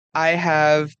I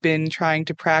have been trying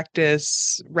to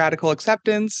practice radical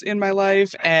acceptance in my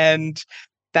life, and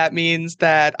that means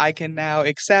that I can now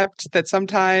accept that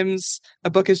sometimes a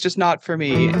book is just not for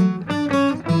me.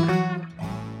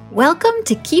 Welcome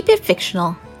to Keep It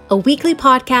Fictional, a weekly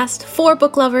podcast for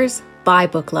book lovers by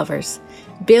book lovers.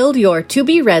 Build your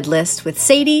to-be-read list with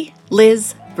Sadie,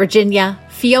 Liz, Virginia,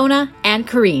 Fiona, and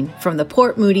Corrine from the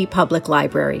Port Moody Public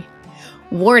Library.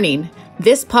 Warning,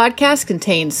 this podcast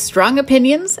contains strong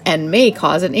opinions and may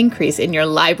cause an increase in your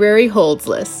library holds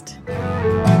list.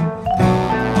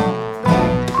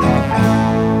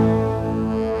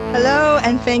 Hello,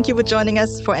 and thank you for joining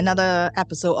us for another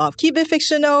episode of Keep It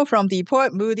Fictional from the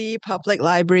Port Moody Public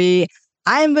Library.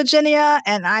 I'm Virginia,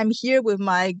 and I'm here with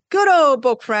my good old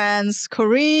book friends,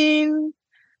 Corrine,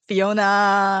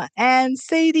 Fiona, and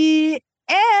Sadie.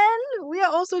 And we are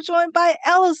also joined by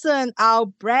Allison, our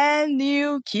brand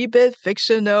new Keep It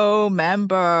Fictional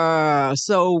member.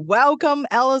 So welcome,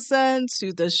 Allison,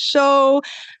 to the show.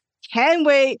 Can't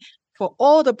wait for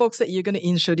all the books that you're going to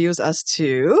introduce us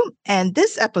to. And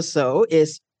this episode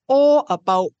is all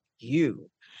about you.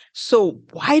 So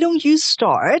why don't you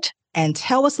start and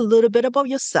tell us a little bit about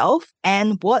yourself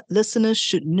and what listeners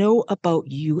should know about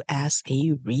you as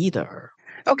a reader?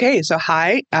 Okay, so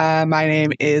hi, my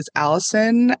name is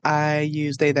Allison. I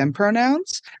use they, them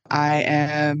pronouns. I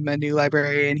am a new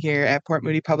librarian here at Port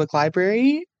Moody Public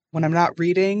Library. When I'm not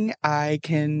reading, I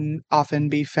can often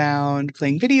be found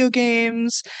playing video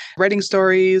games, writing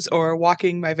stories, or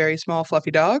walking my very small fluffy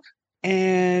dog.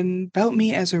 And about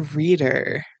me as a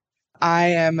reader, I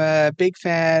am a big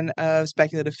fan of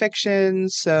speculative fiction,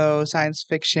 so science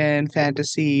fiction,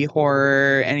 fantasy,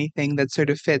 horror, anything that sort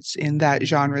of fits in that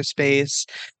genre space.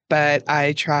 But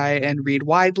I try and read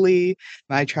widely.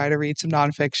 I try to read some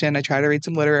nonfiction. I try to read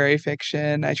some literary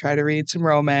fiction. I try to read some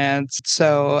romance.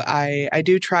 So I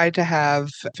do try to have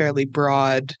a fairly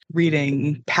broad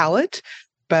reading palette.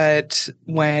 But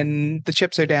when the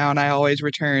chips are down, I always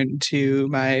return to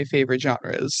my favorite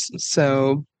genres.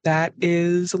 So that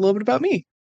is a little bit about me.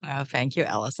 Oh, thank you,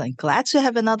 Allison. Glad to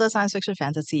have another science fiction,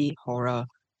 fantasy, horror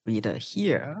reader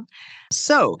here.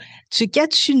 So to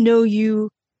get to know you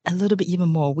a little bit even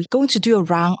more, we're going to do a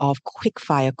round of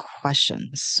quick-fire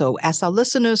questions. So as our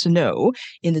listeners know,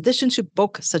 in addition to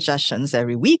book suggestions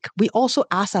every week, we also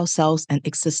ask ourselves an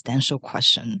existential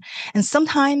question. And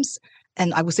sometimes,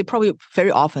 and I would say probably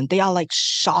very often, they are like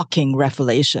shocking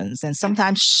revelations and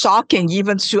sometimes shocking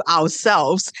even to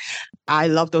ourselves. I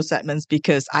love those segments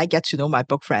because I get to know my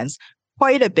book friends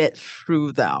quite a bit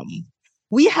through them.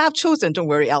 We have chosen, don't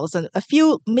worry, Allison, a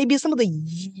few, maybe some of the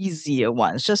easier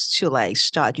ones just to like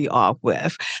start you off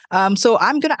with. So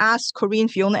I'm going to ask Corrine,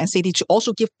 Fiona, and Sadie to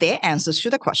also give their answers to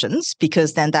the questions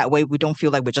because then that way we don't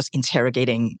feel like we're just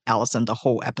interrogating Allison the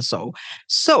whole episode.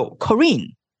 So Corrine,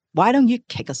 why don't you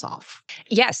kick us off?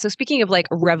 Yes. So speaking of like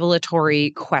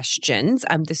revelatory questions,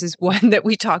 this is one that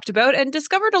we talked about and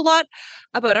discovered a lot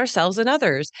about ourselves and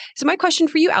others. So my question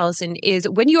for you, Allison, is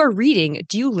when you are reading,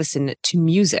 do you listen to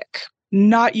music?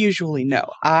 Not usually, no.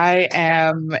 I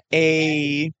am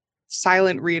a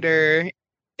silent reader.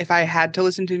 If I had to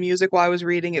listen to music while I was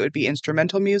reading, it would be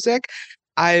instrumental music.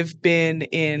 I've been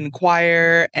in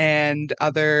choir and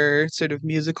other sort of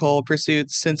musical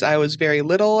pursuits since I was very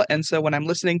little. And so when I'm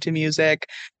listening to music,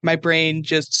 my brain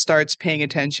just starts paying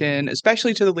attention,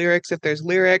 especially to the lyrics. If there's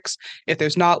lyrics, if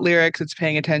there's not lyrics, it's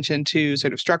paying attention to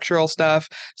sort of structural stuff.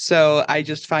 So I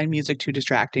just find music too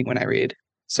distracting when I read.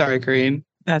 Sorry, Corrine.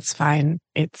 That's fine.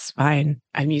 It's fine.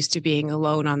 I'm used to being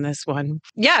alone on this one.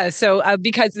 Yeah. So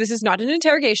because this is not an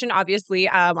interrogation, obviously,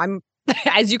 I'm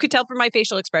as you could tell from my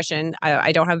facial expression,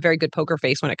 I don't have a very good poker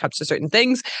face when it comes to certain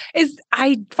things, is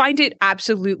I find it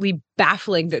absolutely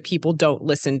baffling that people don't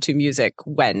listen to music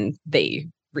when they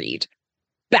read.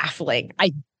 Baffling.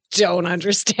 I don't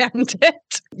understand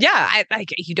it. Yeah,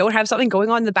 you don't have something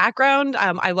going on in the background.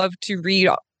 I love to read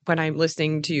when I'm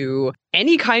listening to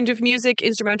any kind of music,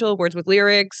 instrumental, words with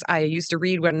lyrics. I used to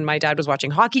read when my dad was watching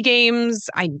hockey games.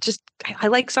 I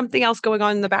like something else going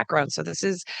on in the background. So this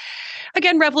is,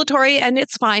 again, revelatory, and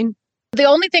it's fine. The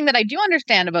only thing that I do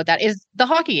understand about that is the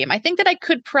hockey game. I think that I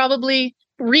could probably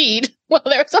read while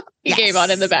there's a hockey game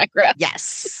on in the background.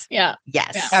 Yes. Yeah.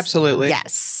 Yes. Yeah. Absolutely.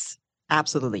 Yes.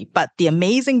 Absolutely. But the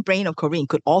amazing brain of Corrine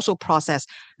could also process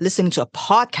listening to a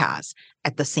podcast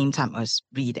at the same time as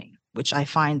reading, which I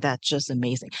find that just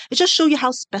amazing. It just shows you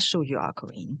how special you are,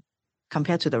 Corrine,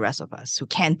 compared to the rest of us who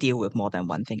can't deal with more than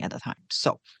one thing at a time.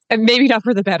 So, and maybe not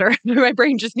for the better. My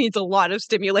brain just needs a lot of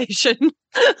stimulation.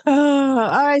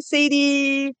 all right,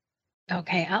 Sadie.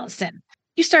 Okay, Allison,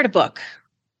 you start a book.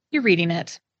 You're reading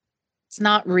it. It's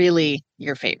not really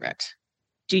your favorite.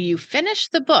 Do you finish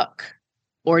the book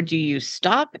or do you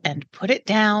stop and put it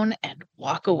down and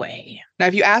walk away? Now,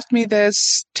 if you asked me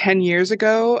this 10 years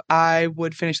ago, I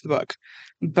would finish the book.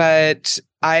 But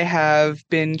I have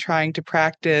been trying to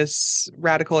practice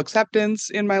radical acceptance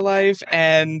in my life.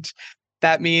 And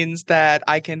that means that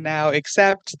I can now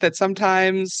accept that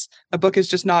sometimes a book is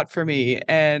just not for me.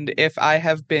 And if I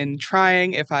have been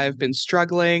trying, if I have been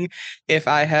struggling, if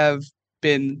I have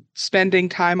been spending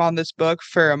time on this book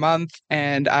for a month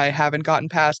and I haven't gotten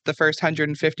past the first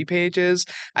 150 pages,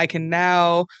 I can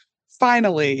now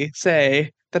finally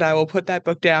say that I will put that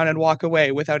book down and walk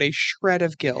away without a shred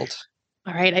of guilt.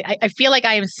 All right. I feel like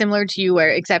I am similar to you, where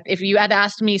except if you had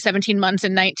asked me 17 months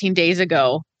and 19 days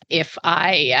ago if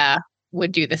I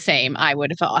would do the same, I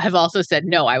would have also said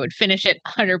no. I would finish it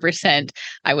 100%.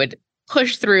 I would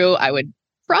push through. I would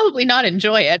probably not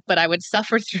enjoy it, but I would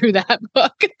suffer through that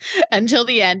book until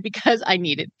the end because I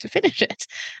needed to finish it.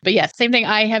 But yes, same thing.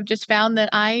 I have just found that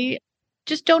I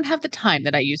just don't have the time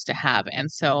that I used to have.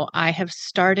 And so I have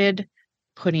started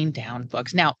putting down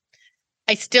books. Now,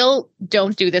 I still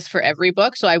don't do this for every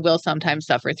book. So I will sometimes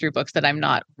suffer through books that I'm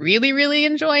not really, really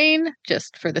enjoying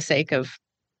just for the sake of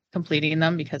completing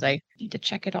them because I need to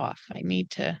check it off. I need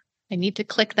to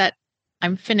click that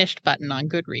I'm finished button on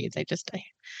Goodreads.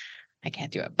 I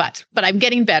can't do it, but I'm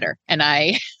getting better, and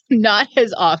I not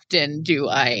as often do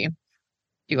I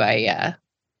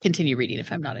continue reading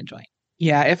if I'm not enjoying.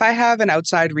 Yeah, if I have an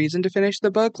outside reason to finish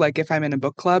the book, like if I'm in a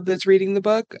book club that's reading the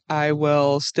book, I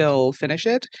will still finish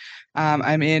it.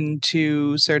 I'm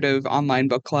into sort of online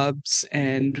book clubs,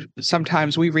 and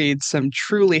sometimes we read some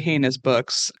truly heinous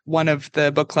books. One of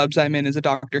the book clubs I'm in is a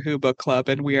Doctor Who book club,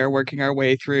 and we are working our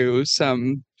way through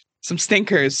some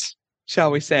stinkers, shall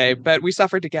we say, but we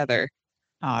suffer together.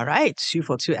 All right. 2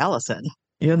 for 2, Allison.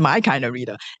 You're my kind of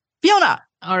reader. Fiona.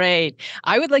 All right.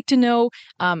 I would like to know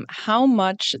how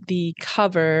much the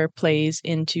cover plays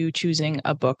into choosing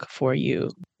a book for you.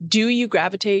 Do you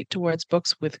gravitate towards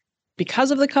books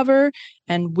because of the cover,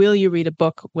 and will you read a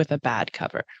book with a bad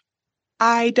cover?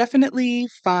 I definitely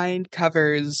find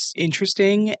covers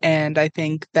interesting, and I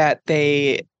think that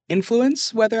they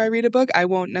influence whether I read a book. I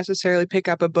won't necessarily pick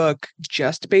up a book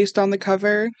just based on the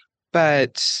cover,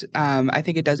 but I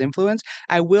think it does influence.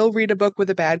 I will read a book with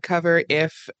a bad cover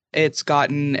if it's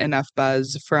gotten enough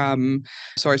buzz from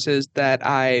sources that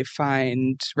I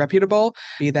find reputable,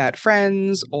 be that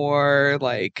friends or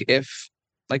like if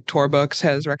like Tor Books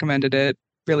has recommended it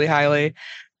really highly.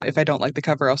 If I don't like the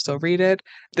cover, I'll still read it.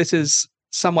 This is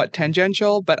somewhat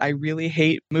tangential, but I really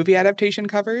hate movie adaptation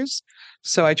covers,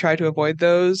 so I try to avoid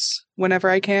those whenever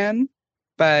I can.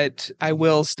 But I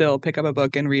will still pick up a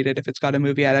book and read it if it's got a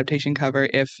movie adaptation cover,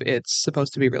 if it's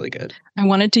supposed to be really good. I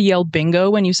wanted to yell bingo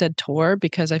when you said Tor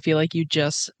because I feel like you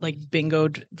just like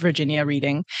bingoed Virginia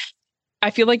reading.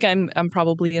 I feel like I'm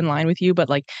probably in line with you, but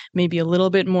like maybe a little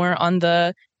bit more on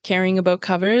the caring about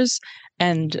covers,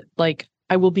 and like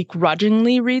I will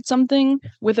begrudgingly read something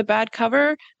with a bad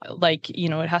cover. Like, you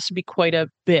know, it has to be quite a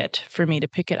bit for me to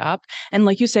pick it up. And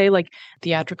like you say, like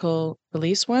theatrical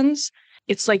release ones,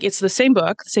 it's like it's the same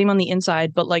book, same on the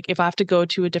inside, but like if I have to go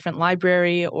to a different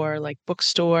library or like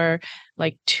bookstore,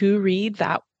 like to read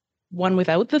that one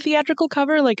without the theatrical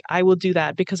cover, like I will do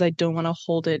that because I don't want to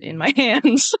hold it in my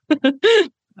hands.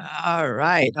 All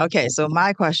right. Okay. So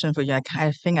my question for you, I kind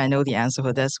of think I know the answer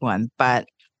for this one, but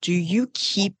do you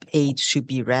keep a to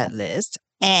be read list?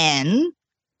 And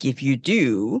if you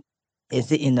do,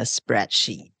 is it in a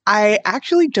spreadsheet? I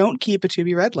actually don't keep a to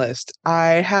be read list.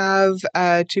 I have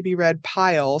a to be read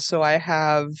pile. So I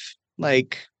have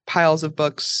like piles of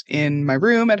books in my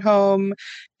room at home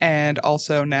and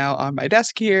also now on my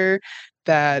desk here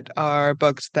that are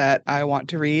books that I want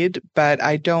to read, but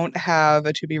I don't have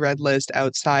a to be read list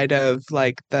outside of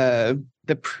like the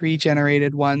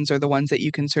pre-generated ones or the ones that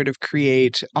you can sort of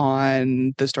create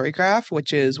on the Storygraph,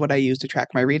 which is what I use to track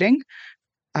my reading.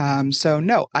 So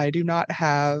no, I do not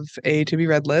have a to be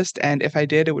read list, and if I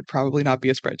did, it would probably not be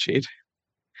a spreadsheet.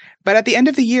 But at the end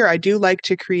of the year, I do like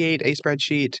to create a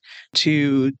spreadsheet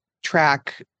to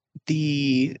track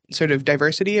the sort of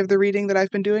diversity of the reading that I've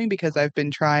been doing, because I've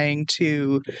been trying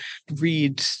to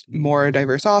read more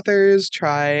diverse authors,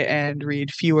 try and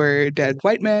read fewer dead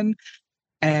white men.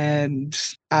 And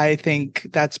I think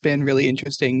that's been really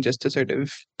interesting just to sort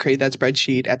of create that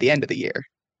spreadsheet at the end of the year.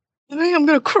 I think I'm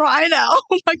going to cry now.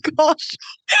 Oh my gosh.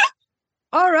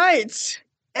 All right.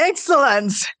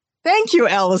 Excellent. Thank you,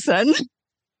 Allison.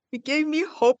 You gave me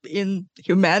hope in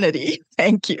humanity.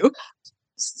 Thank you.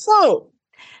 So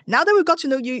now that we've got to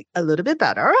know you a little bit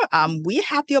better, we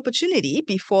have the opportunity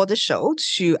before the show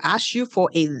to ask you for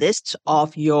a list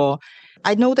of your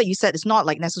I know that you said it's not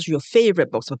like necessarily your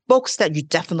favorite books, but books that you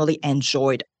definitely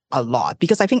enjoyed a lot,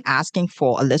 because I think asking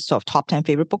for a list of top 10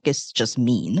 favorite book is just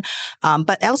mean.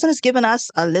 But Allison has given us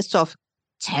a list of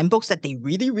 10 books that they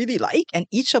really, really like, and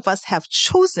each of us have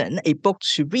chosen a book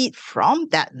to read from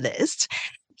that list.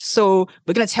 So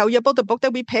we're going to tell you about the book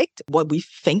that we picked, what we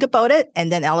think about it.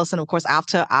 And then Allison, of course,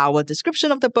 after our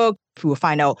description of the book, we will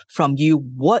find out from you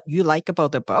what you like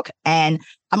about the book. And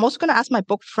I'm also going to ask my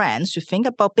book friends to think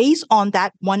about, based on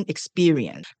that one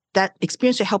experience, that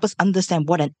experience to help us understand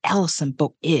what an Allison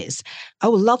book is. I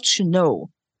would love to know,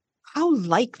 how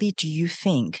likely do you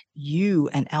think you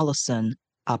and Allison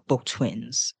are book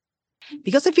twins?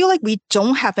 Because I feel like we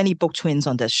don't have any book twins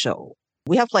on this show.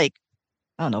 We have like,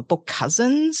 I don't know, book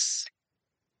cousins,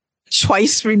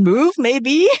 twice removed,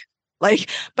 maybe. Like,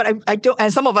 but I don't,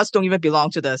 and some of us don't even belong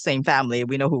to the same family.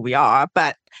 We know who we are,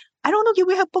 but I don't know if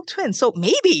we have book twins. So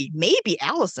maybe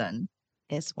Allison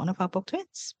is one of our book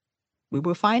twins. We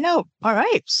will find out. All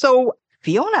right. So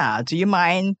Fiona, do you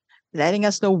mind letting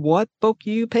us know what book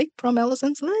you picked from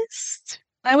Allison's list?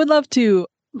 I would love to.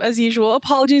 As usual,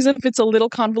 apologies if it's a little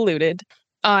convoluted.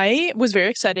 I was very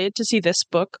excited to see this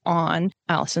book on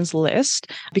Allison's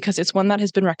list because it's one that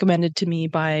has been recommended to me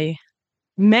by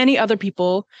many other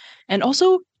people and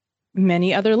also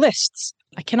many other lists.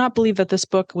 I cannot believe that this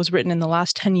book was written in the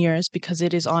last 10 years because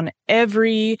it is on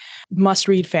every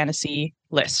must-read fantasy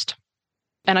list.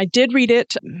 And I did read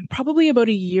it probably about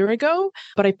a year ago,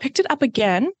 but I picked it up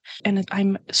again and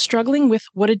I'm struggling with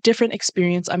what a different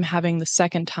experience I'm having the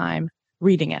second time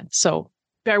reading it. So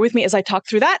bear with me as I talk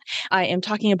through that. I am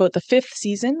talking about the 5th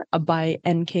season by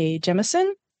N.K. Jemisin,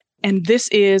 and this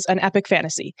is an epic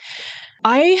fantasy.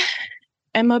 I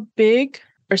am a big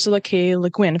Ursula K. Le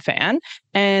Guin fan,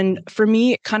 and for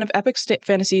me, kind of epic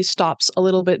fantasy stops a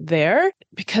little bit there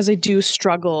because I do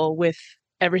struggle with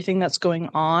everything that's going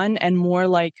on and more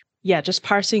like, just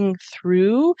parsing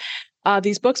through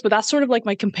these books, but that's sort of like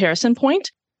my comparison point.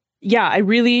 Yeah, I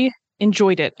really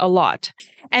enjoyed it a lot.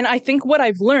 And I think what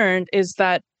I've learned is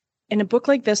that in a book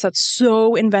like this that's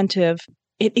so inventive,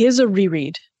 it is a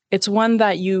reread. It's one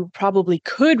that you probably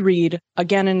could read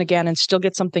again and again and still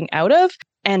get something out of.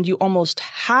 And you almost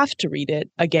have to read it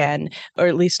again, or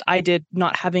at least I did,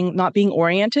 not being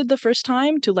oriented the first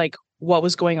time to like what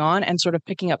was going on and sort of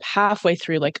picking up halfway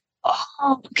through like,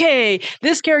 oh, okay,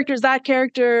 this character is that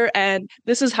character and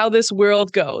this is how this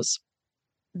world goes.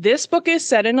 This book is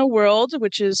set in a world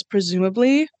which is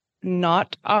presumably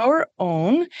not our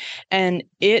own, and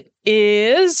it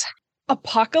is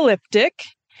apocalyptic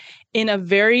in a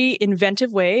very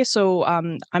inventive way. So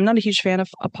I'm not a huge fan of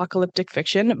apocalyptic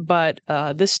fiction, but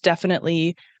this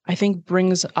definitely, I think,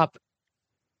 brings up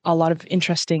a lot of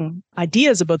interesting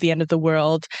ideas about the end of the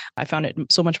world. I found it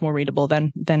so much more readable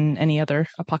than any other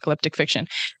apocalyptic fiction.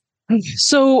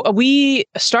 So we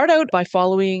start out by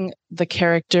following the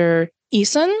character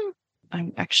Allison.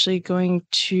 I'm actually going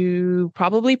to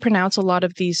probably pronounce a lot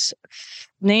of these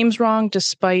names wrong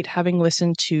despite having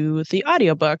listened to the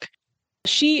audiobook.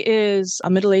 She is a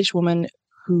middle-aged woman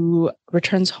who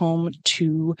returns home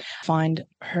to find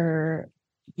her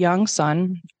young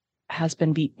son has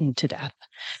been beaten to death.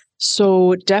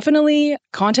 So definitely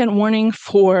content warning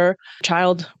for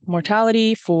child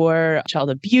mortality, for child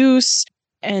abuse,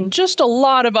 and just a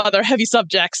lot of other heavy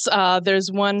subjects.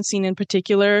 There's one scene in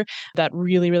particular that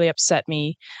really, really upset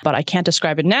me, but I can't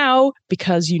describe it now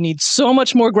because you need so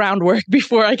much more groundwork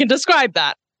before I can describe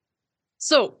that.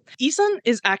 So Allison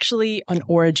is actually an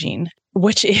origin,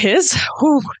 which is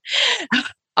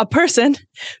a person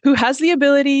who has the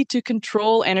ability to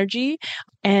control energy.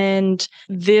 And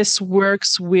this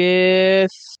works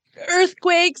with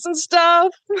earthquakes and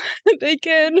stuff. They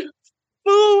can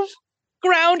move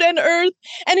ground and earth,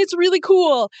 and it's really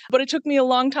cool. But it took me a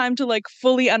long time to like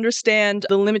fully understand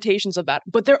the limitations of that.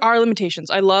 But there are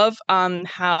limitations. I love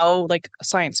how like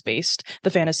science-based the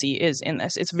fantasy is in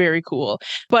this. It's very cool.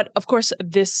 But of course,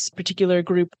 this particular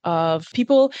group of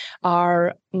people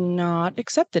are not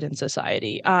accepted in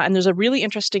society. And there's a really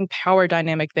interesting power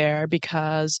dynamic there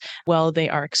because, well, they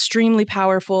are extremely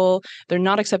powerful. They're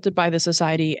not accepted by the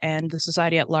society, and the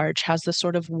society at large has this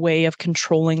sort of way of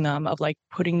controlling them, of like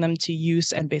putting them to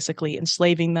use and basically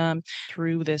enslaving them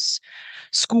through this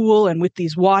school and with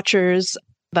these watchers.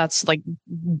 That's like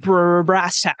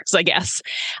brass tacks, I guess.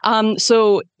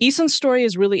 So Allison's story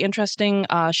is really interesting.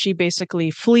 She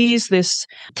basically flees this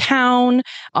town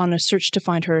on a search to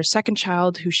find her second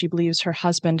child, who she believes her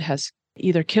husband has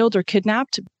either killed or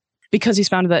kidnapped, because he's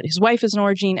found that his wife is an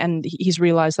origin and he's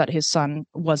realized that his son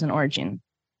was an origin.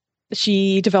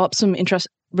 She develops some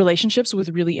relationships with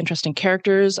really interesting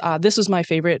characters. This was my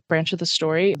favorite branch of the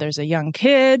story. There's a young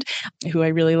kid who I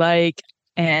really like,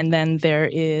 and then there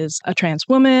is a trans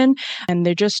woman, and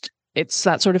it's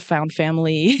that sort of found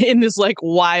family in this like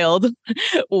wild,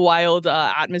 wild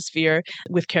atmosphere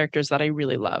with characters that I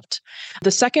really loved.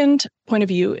 The second point of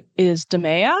view is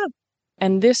Demea.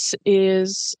 And this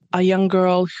is a young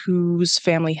girl whose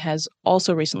family has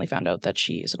also recently found out that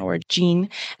she is an origin.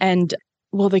 And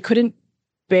well, they couldn't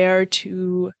bear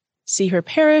to see her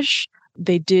perish.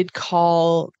 They did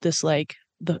call this like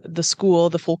the school,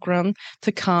 the fulcrum,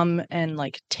 to come and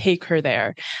like take her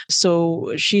there.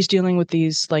 So she's dealing with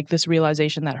this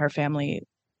realization that her family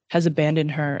has abandoned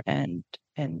her and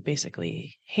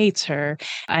basically hates her.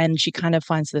 And she kind of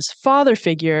finds this father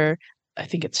figure, I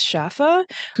think it's Shafa,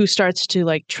 who starts to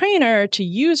like train her to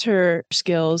use her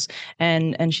skills.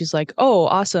 And she's like, oh,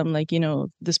 awesome. Like,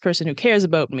 this person who cares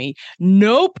about me.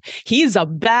 Nope. He's a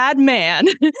bad man.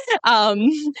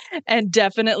 And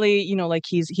definitely, like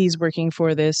he's working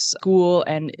for this school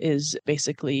and is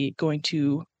basically going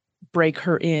to break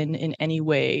her in any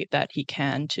way that he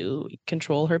can to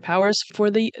control her powers for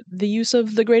the use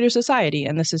of the greater society.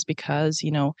 And this is because,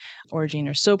 Origin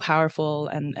are so powerful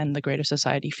and the greater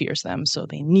society fears them, so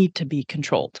they need to be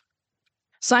controlled.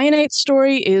 Cyanite's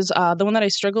story is the one that I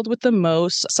struggled with the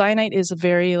most. Cyanite is a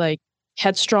very like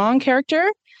headstrong character,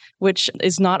 which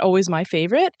is not always my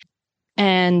favorite.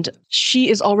 And she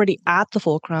is already at the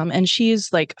fulcrum and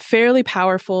she's like fairly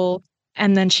powerful.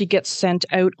 And then she gets sent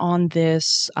out on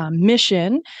this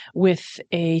mission with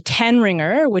a 10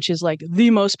 ringer, which is like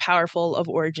the most powerful of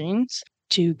origins,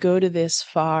 to go to this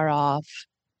far off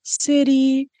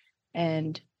city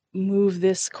and move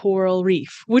this coral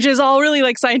reef, which is all really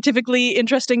like scientifically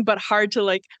interesting, but hard to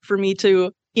like for me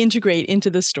to integrate into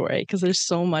the story because there's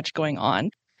so much going on.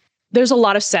 There's a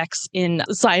lot of sex in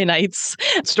Cyanite's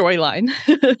storyline,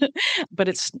 but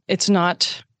it's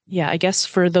not. Yeah, I guess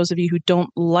for those of you who don't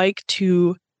like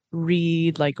to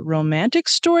read like romantic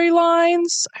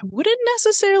storylines, I wouldn't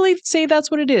necessarily say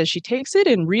that's what it is. She takes it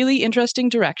in really interesting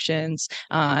directions.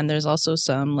 And there's also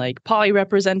some like poly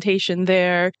representation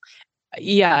there.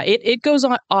 Yeah, it goes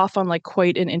off on like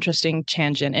quite an interesting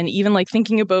tangent. And even like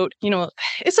thinking about,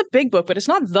 it's a big book, but it's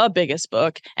not the biggest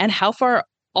book. And how far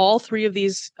all three of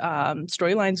these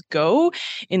storylines go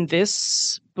in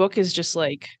this book is just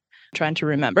like trying to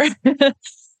remember.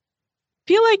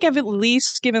 Feel like I've at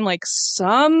least given like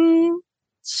some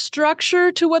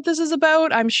structure to what this is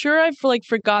about. I'm sure I've like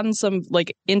forgotten some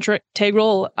like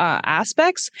integral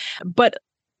aspects, but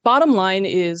bottom line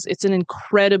is it's an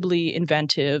incredibly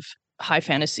inventive high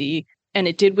fantasy, and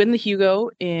it did win the Hugo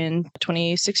in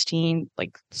 2016,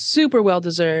 like super well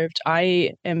deserved. I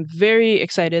am very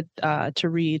excited to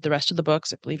read the rest of the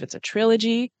books. I believe it's a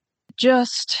trilogy.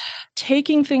 Just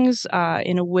taking things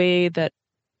in a way that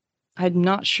I'm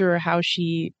not sure how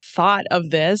she thought of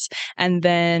this, and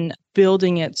then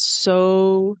building it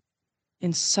so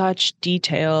in such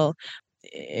detail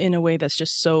in a way that's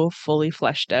just so fully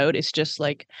fleshed out. It's just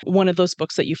like one of those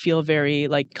books that you feel very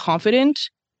like confident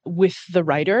with the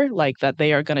writer, like that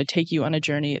they are going to take you on a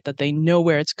journey, that they know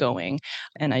where it's going.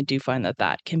 And I do find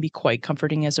that can be quite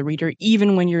comforting as a reader,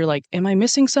 even when you're like, am I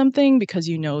missing something? Because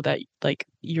you know that like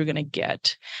you're going to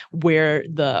get where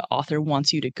the author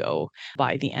wants you to go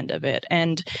by the end of it.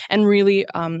 And really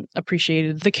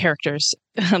appreciated the characters.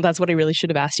 That's what I really should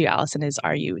have asked you, Allison, is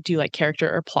do you like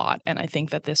character or plot? And I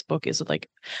think that this book is like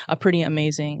a pretty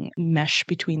amazing mesh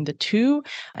between the two.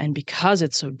 And because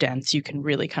it's so dense, you can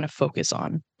really kind of focus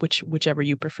on whichever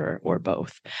you prefer or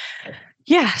both.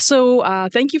 Yeah. So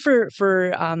thank you for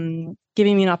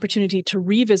giving me an opportunity to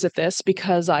revisit this,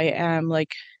 because I am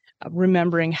like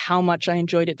remembering how much I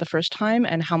enjoyed it the first time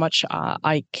and how much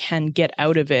I can get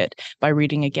out of it by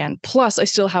reading again. Plus, I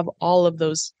still have all of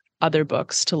those other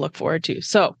books to look forward to.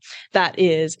 So that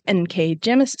is N.K.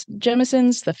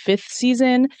 Jemison's The Fifth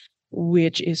Season,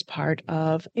 which is part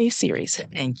of a series.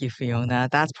 Thank you, Fiona.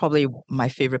 That's probably my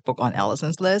favorite book on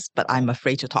Allison's list, but I'm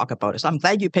afraid to talk about it. So I'm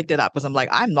glad you picked it up, because I'm like,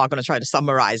 I'm not going to try to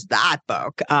summarize that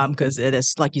book because it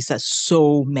is, like you said,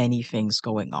 so many things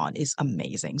going on. It's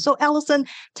amazing. So Allison,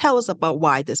 tell us about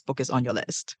why this book is on your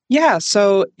list. Yeah,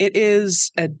 so it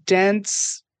is a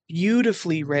dense,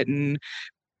 beautifully written,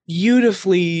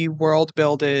 beautifully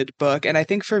world-builded book. And I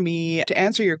think for me, to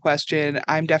answer your question,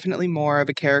 I'm definitely more of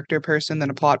a character person than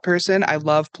a plot person. I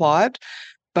love plot,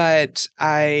 but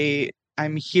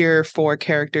I'm here for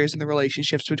characters and the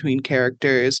relationships between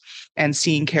characters and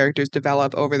seeing characters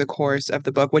develop over the course of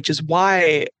the book, which is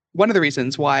why one of the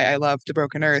reasons why I love The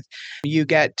Broken Earth. You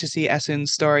get to see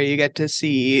Essun's story, you get to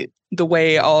see the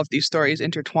way all of these stories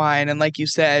intertwine. And like you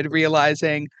said,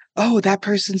 realizing, oh, that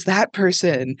person's that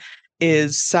person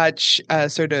is such a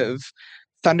sort of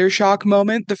thundershock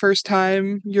moment the first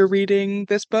time you're reading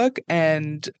this book.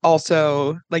 And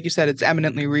also, like you said, it's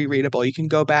eminently rereadable. You can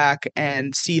go back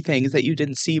and see things that you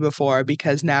didn't see before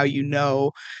because now you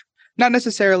know not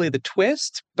necessarily the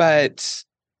twist, but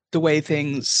the way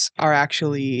things are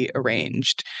actually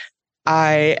arranged.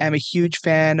 I am a huge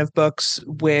fan of books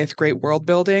with great world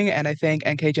building, and I think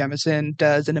N.K. Jemisin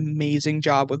does an amazing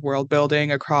job with world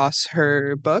building across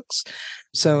her books.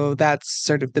 So that's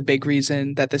sort of the big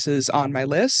reason that this is on my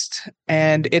list.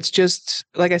 And it's just,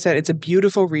 like I said, it's a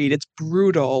beautiful read. It's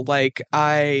brutal.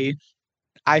 I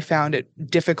found it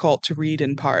difficult to read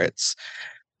in parts,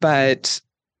 but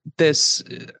this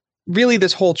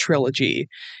this whole trilogy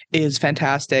is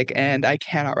fantastic, and I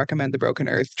cannot recommend the Broken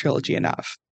Earth trilogy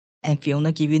enough. And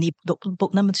Fiona, give you need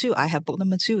book number 2. I have book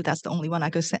number 2. That's the only one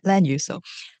I could lend you. So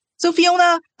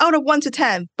Fiona, out of 1 to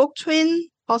 10, book twin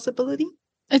possibility?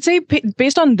 I'd say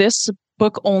based on this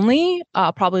book only,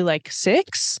 probably like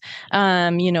 6.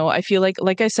 I feel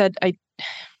like I said, I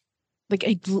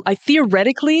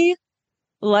theoretically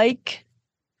like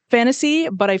fantasy,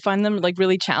 but I find them like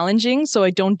really challenging, so I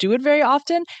don't do it very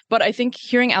often. But I think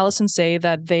hearing Allison say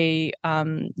that they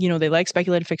they like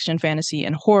speculative fiction, fantasy,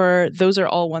 and horror, those are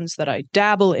all ones that I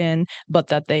dabble in, but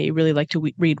that they really like to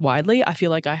read widely. I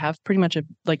feel like I have pretty much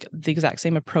the exact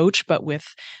same approach, but with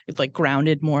like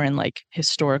grounded more in like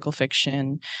historical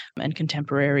fiction and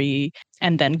contemporary,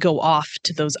 and then go off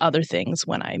to those other things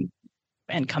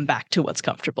and come back to what's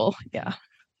comfortable. Yeah.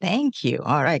 Thank you.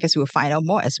 All right. I guess we'll find out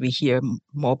more as we hear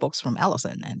more books from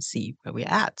Allison and see where we're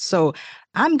at. So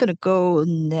I'm going to go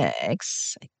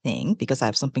next, I think, because I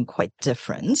have something quite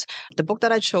different. The book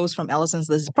that I chose from Allison's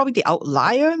list is probably the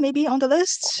outlier maybe on the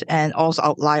list, and also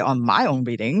outlier on my own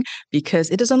reading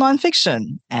because it is a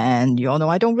nonfiction. And you all know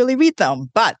I don't really read them.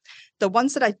 But the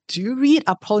ones that I do read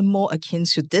are probably more akin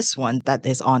to this one that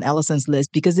is on Allison's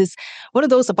list because it's one of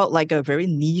those about like a very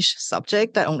niche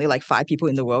subject that only like 5 people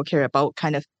in the world care about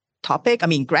kind of topic. I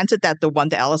mean, granted that the one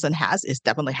that Allison has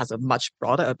definitely has a much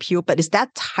broader appeal, but it's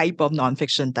that type of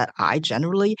nonfiction that I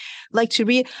generally like to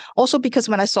read. Also because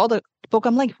when I saw the book,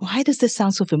 I'm like, why does this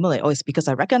sound so familiar? Oh, it's because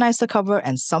I recognize the cover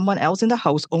and someone else in the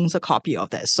house owns a copy of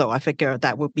this. So I figured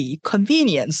that would be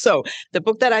convenient. So the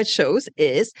book that I chose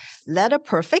is Letter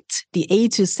Perfect, The A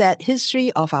to Z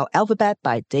History of Our Alphabet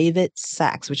by David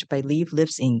Sachs, which I believe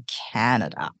lives in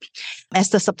Canada. As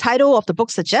the subtitle of the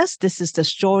book suggests, this is the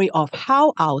story of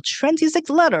how our 26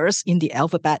 letters in the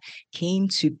alphabet came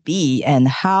to be and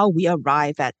how we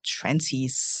arrive at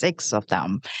 26 of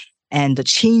them and the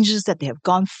changes that they have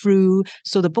gone through.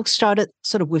 So the book started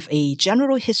sort of with a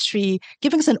general history,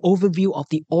 giving us an overview of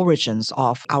the origins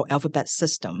of our alphabet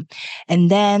system. And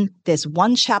then there's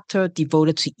one chapter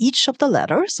devoted to each of the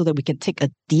letters so that we can take a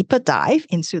deeper dive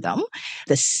into them,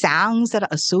 the sounds that are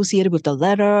associated with the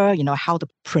letter, how the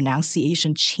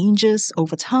pronunciation changes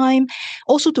over time,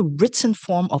 also the written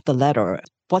form of the letter,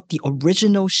 what the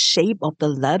original shape of the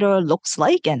letter looks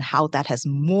like and how that has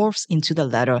morphed into the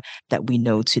letter that we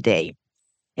know today.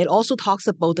 It also talks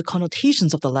about the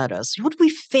connotations of the letters. What do we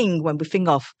think when we think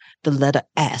of the letter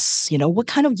S? What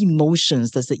kind of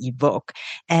emotions does it evoke?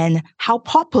 And how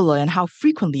popular and how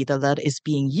frequently the letter is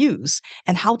being used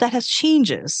and how that has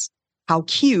changes. How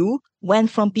Q went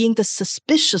from being the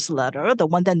suspicious letter, the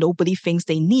one that nobody thinks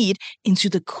they need, into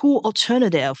the cool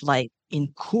alternative, like in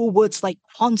cool words like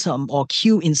quantum or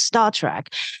Q in Star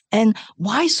Trek, and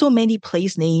why so many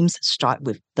place names start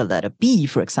with the letter B,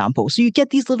 for example. So you get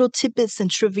these little tidbits and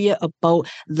trivia about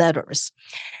letters.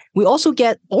 We also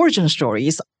get origin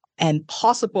stories and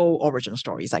possible origin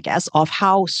stories, I guess, of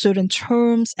how certain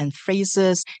terms and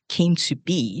phrases came to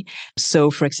be. So,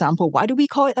 for example, why do we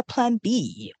call it a plan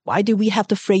B? Why do we have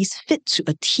the phrase fit to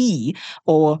a T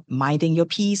or minding your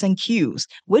P's and Q's?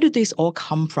 Where do these all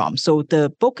come from? So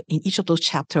the book in each of those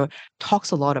chapters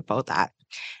talks a lot about that.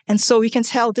 And so you can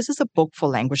tell this is a book for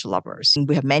language lovers. And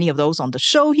we have many of those on the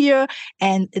show here.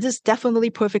 And it is definitely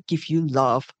perfect if you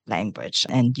love language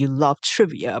and you love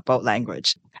trivia about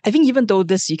language. I think even though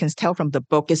this, you can tell from the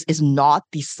book, is not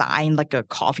designed like a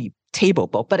coffee table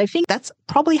book, but I think that's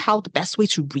probably how the best way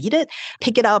to read it.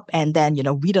 Pick it up and then,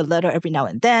 read a letter every now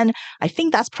and then. I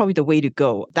think that's probably the way to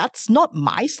go. That's not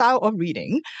my style of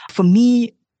reading. For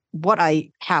me, what I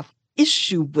have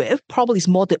issue with probably is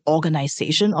more the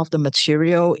organization of the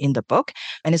material in the book.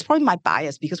 And it's probably my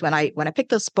bias because when I picked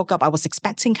this book up, I was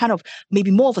expecting kind of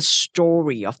maybe more of a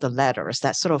story of the letters,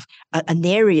 that sort of a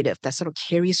narrative that sort of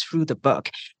carries through the book.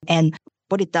 And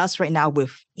what it does right now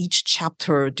with each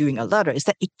chapter doing a letter is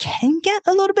that it can get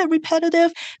a little bit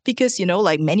repetitive because,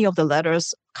 like many of the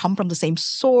letters come from the same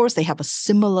source. They have a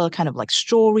similar kind of like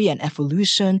story and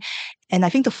evolution. And I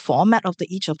think the format of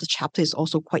each of the chapter is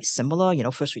also quite similar.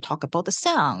 First we talk about the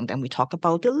sound, and we talk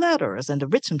about the letters and the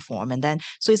written form. And then,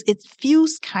 so it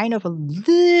feels kind of a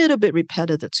little bit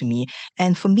repetitive to me.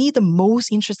 And for me, the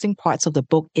most interesting parts of the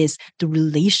book is the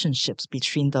relationships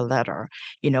between the letter,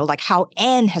 like how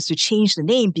N has to change the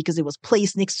name because it was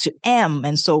placed next to M.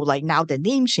 And so like now the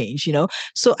name changed,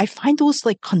 So I find those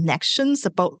like connections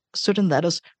about certain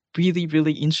letters really,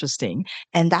 really interesting.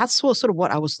 And that's what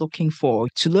I was looking for,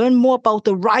 to learn more about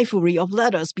the rivalry of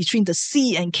letters between the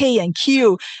C and K and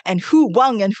Q and who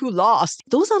won and who lost.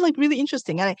 Those are like really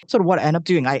interesting. And what I ended up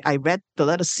doing, I read the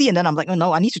letter C and then I'm like, oh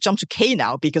no, I need to jump to K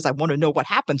now because I want to know what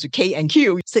happened to K and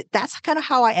Q. So that's kind of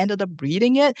how I ended up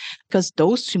reading it, because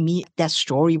those to me, that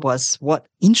story was what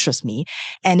interests me.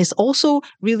 And it's also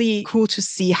really cool to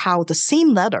see how the same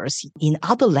letters in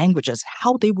other languages,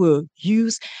 how they were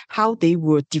used, how they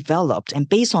were developed, and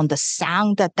based on the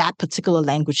sound that particular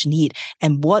language need,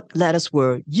 and what letters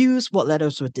were used, what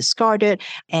letters were discarded,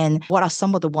 and what are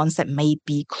some of the ones that may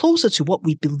be closer to what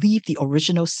we believe the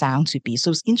original sound to be. So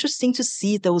it's interesting to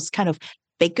see those kind of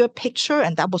bigger picture,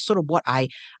 and that was sort of what I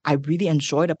really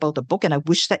enjoyed about the book, and I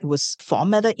wish that it was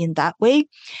formatted in that way.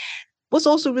 What's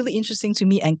also really interesting to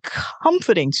me and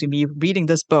comforting to me reading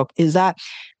this book is that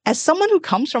as someone who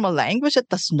comes from a language that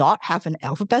does not have an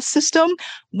alphabet system,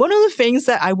 one of the things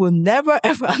that I will never,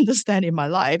 ever understand in my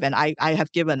life, and I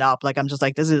have given up, like I'm just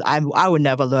like, I would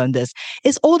never learn this,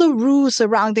 is all the rules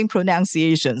surrounding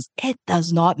pronunciations. It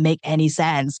does not make any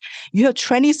sense. You have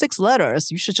 26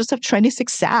 letters. You should just have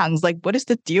 26 sounds. Like, what is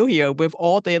the deal here with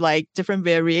all the like different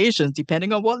variations,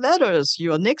 depending on what letters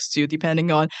you are next to, depending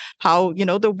on how,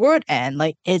 the word end?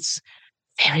 Like, it's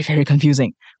very, very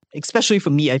confusing. Especially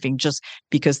for me, I think, just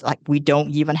because like we don't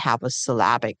even have a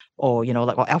syllabic or,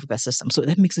 like our alphabet system. So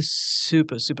that makes it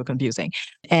super, super confusing.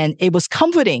 And it was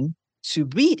comforting to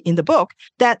read in the book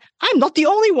that I'm not the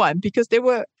only one, because there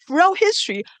were throughout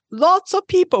history lots of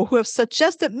people who have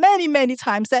suggested many, many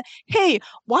times that, hey,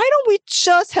 why don't we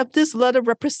just have this letter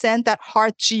represent that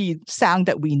hard G sound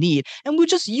that we need, and we'll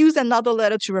just use another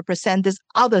letter to represent this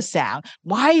other sound?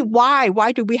 Why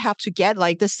do we have to get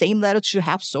like the same letter to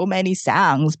have so many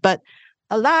sounds? But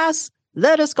alas,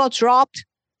 letters got dropped,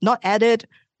 not added.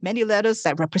 Many letters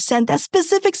that represent that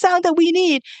specific sound that we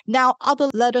need. Now other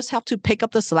letters have to pick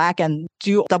up the slack and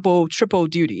do double, triple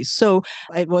duties. So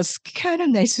it was kind of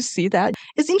nice to see that.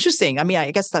 It's interesting. I mean,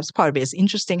 I guess that's part of it. It's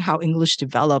interesting how English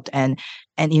developed. And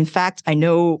in fact, I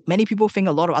know many people think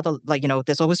a lot of other, like,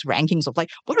 there's always rankings of like,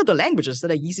 what are the languages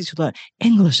that are easy to learn?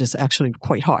 English is actually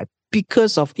quite hard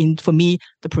because of, for me,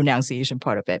 the pronunciation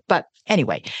part of it. But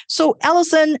anyway, so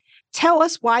Allison, tell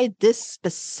us why this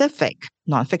specific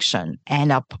nonfiction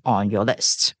end up on your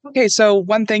list. Okay, so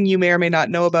one thing you may or may not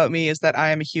know about me is that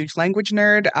I am a huge language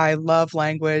nerd. I love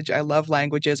language. I love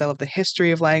languages. I love the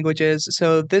history of languages.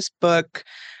 So this book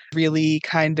really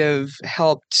kind of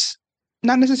helped,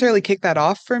 not necessarily kick that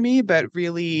off for me, but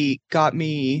really got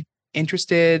me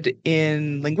interested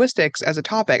in linguistics as a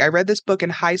topic. I read this book in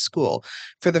high school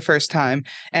for the first time,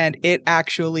 and it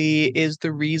actually is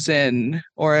the reason,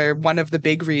 or one of the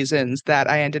big reasons, that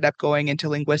I ended up going into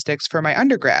linguistics for my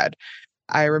undergrad.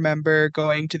 I remember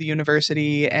going to the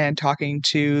university and talking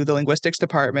to the linguistics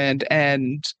department,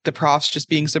 and the profs just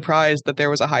being surprised that there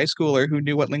was a high schooler who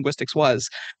knew what linguistics was.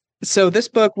 So this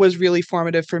book was really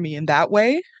formative for me in that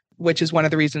way, which is one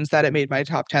of the reasons that it made my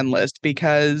top 10 list,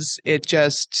 because it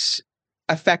just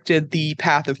affected the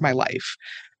path of my life.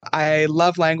 I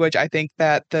love language. I think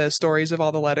that the stories of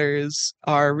all the letters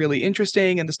are really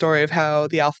interesting, and the story of how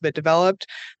the alphabet developed.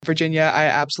 Virginia, I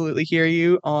absolutely hear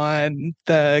you on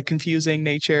the confusing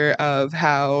nature of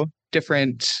how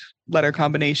different letter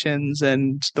combinations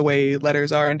and the way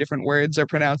letters are in different words are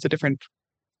pronounced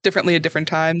differently at different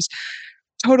times.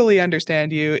 Totally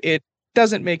understand you. It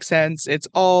doesn't make sense. It's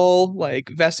all like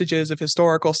vestiges of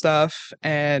historical stuff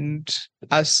and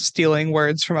us stealing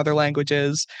words from other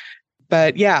languages.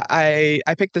 But yeah, I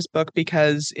picked this book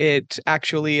because it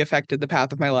actually affected the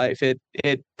path of my life. It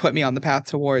put me on the path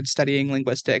towards studying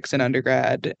linguistics in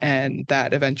undergrad, and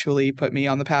that eventually put me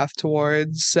on the path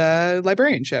towards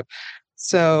librarianship.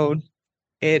 So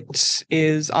it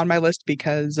is on my list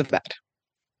because of that.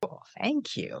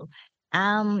 Thank you.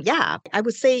 Yeah, I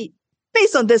would say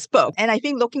based on this book, and I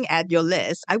think looking at your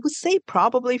list, I would say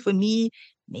probably for me,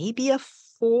 maybe a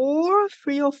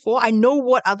 3 or 4. I know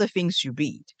what other things you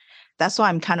read. That's why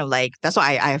I'm kind of like, that's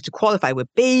why I have to qualify with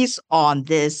based on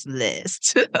this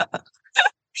list.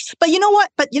 But you know what?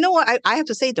 I have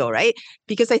to say though, right?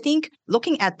 Because I think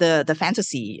looking at the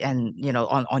fantasy and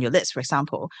on your list, for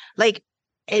example, like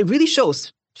it really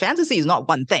shows fantasy is not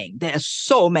one thing. There are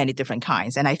so many different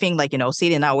kinds. And I think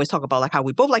Sadie and I always talk about like how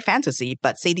we both like fantasy,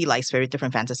 but Sadie likes very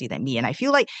different fantasy than me. And I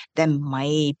feel like that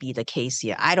might be the case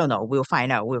here. I don't know. We'll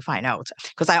find out.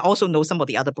 Because I also know some of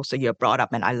the other books that you have brought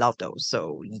up and I love those.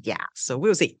 So yeah. So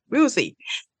we'll see.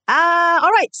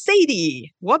 All right,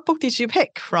 Sadie, what book did you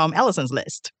pick from Allison's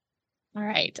list? All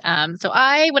right. So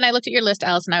when I looked at your list,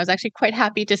 Allison, I was actually quite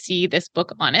happy to see this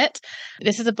book on it.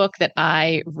 This is a book that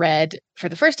I read for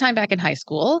the first time back in high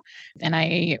school, and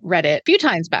I read it a few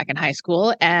times back in high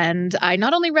school. And I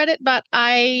not only read it, but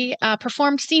I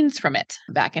performed scenes from it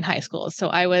back in high school. So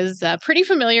I was pretty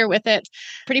familiar with it,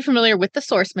 pretty familiar with the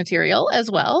source material as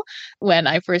well when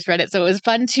I first read it. So it was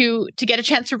fun to get a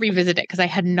chance to revisit it because I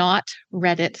had not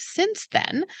read it since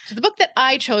then. So the book that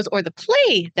I chose, or the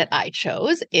play that I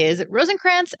chose, is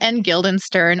Rosencrantz and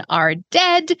Guildenstern Are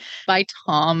Dead by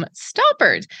Tom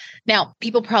Stoppard. Now,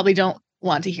 people probably don't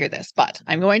want to hear this, but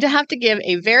I'm going to have to give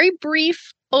a very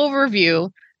brief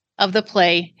overview of the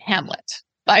play Hamlet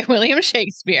by William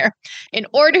Shakespeare in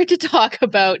order to talk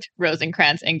about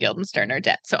Rosencrantz and Guildenstern Are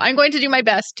Dead. So I'm going to do my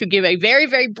best to give a very,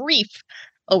 very brief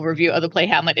overview of the play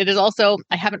Hamlet. It is also,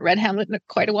 I haven't read Hamlet in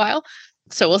quite a while,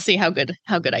 so we'll see how good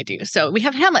I do. So we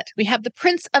have Hamlet. We have the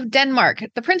Prince of Denmark.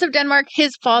 The Prince of Denmark,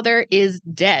 his father is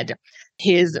dead.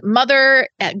 His mother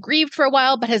grieved for a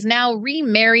while, but has now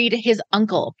remarried his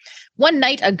uncle. One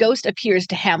night, a ghost appears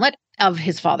to Hamlet of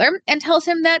his father and tells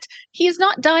him that he has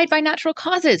not died by natural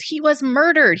causes. He was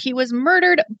murdered. He was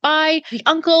murdered by the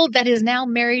uncle that is now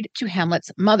married to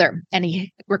Hamlet's mother. And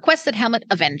he requests that Hamlet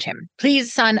avenge him.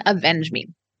 Please, son, avenge me.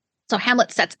 So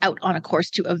Hamlet sets out on a course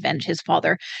to avenge his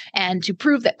father and to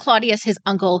prove that Claudius, his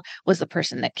uncle, was the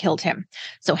person that killed him.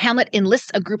 So Hamlet enlists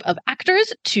a group of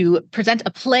actors to present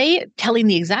a play telling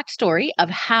the exact story of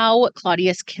how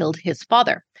Claudius killed his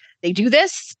father. They do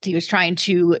this. He was trying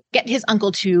to get his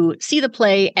uncle to see the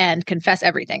play and confess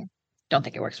everything. Don't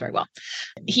think it works very well.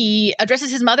 He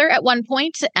addresses his mother at one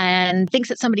point and thinks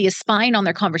that somebody is spying on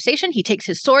their conversation. He takes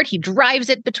his sword, he drives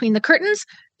it between the curtains.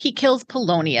 He kills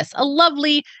Polonius, a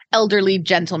lovely elderly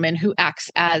gentleman who acts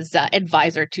as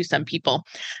advisor to some people.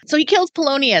 So he kills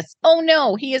Polonius. Oh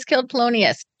no, he has killed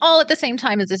Polonius. All at the same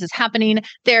time as this is happening,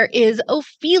 there is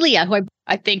Ophelia, who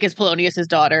I think is Polonius's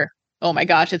daughter. Oh my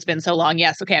gosh, it's been so long.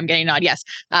 Yes. Okay, I'm getting a nod. Yes.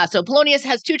 So Polonius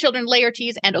has two children,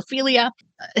 Laertes and Ophelia.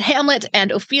 Hamlet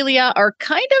and Ophelia are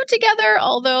kind of together,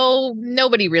 although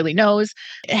nobody really knows.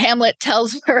 Hamlet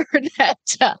tells her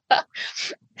that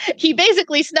he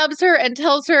basically snubs her and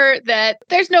tells her that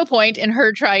there's no point in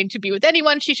her trying to be with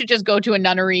anyone. She should just go to a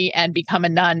nunnery and become a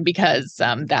nun because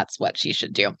that's what she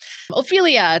should do.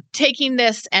 Ophelia, taking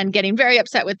this and getting very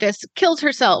upset with this, kills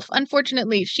herself.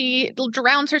 Unfortunately, she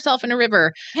drowns herself in a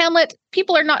river. Hamlet,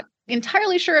 people are not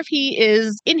entirely sure if he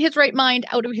is in his right mind,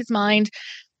 out of his mind.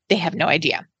 They have no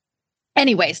idea.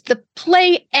 Anyways, the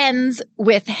play ends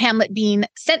with Hamlet being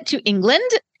sent to England.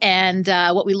 And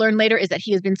what we learn later is that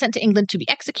he has been sent to England to be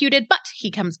executed, but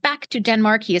he comes back to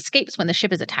Denmark. He escapes when the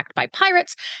ship is attacked by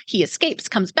pirates. He escapes,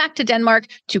 comes back to Denmark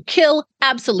to kill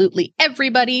absolutely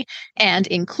everybody, and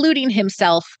including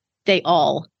himself, they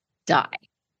all die.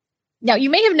 Now, you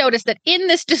may have noticed that in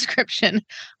this description,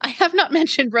 I have not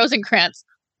mentioned Rosencrantz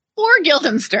or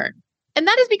Guildenstern. And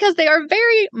that is because they are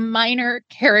very minor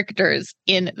characters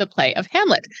in the play of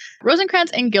Hamlet.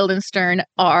 Rosencrantz and Guildenstern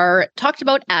are talked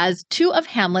about as two of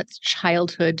Hamlet's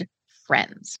childhood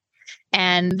friends.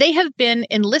 And they have been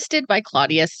enlisted by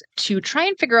Claudius to try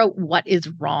and figure out what is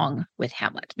wrong with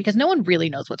Hamlet, because no one really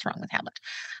knows what's wrong with Hamlet.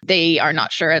 They are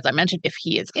not sure, as I mentioned, if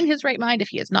he is in his right mind, if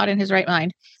he is not in his right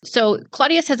mind. So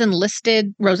Claudius has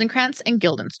enlisted Rosencrantz and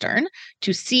Guildenstern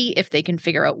to see if they can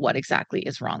figure out what exactly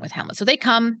is wrong with Hamlet. So they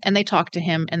come and they talk to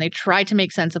him and they try to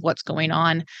make sense of what's going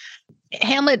on.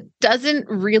 Hamlet doesn't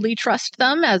really trust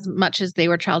them as much as they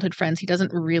were childhood friends. He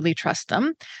doesn't really trust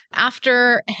them.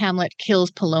 After Hamlet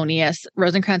kills Polonius,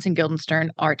 Rosencrantz and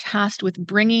Guildenstern are tasked with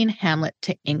bringing Hamlet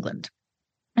to England.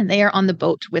 And they are on the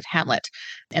boat with Hamlet.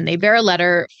 And they bear a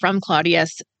letter from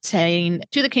Claudius saying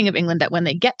to the King of England that when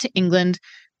they get to England,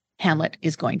 Hamlet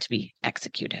is going to be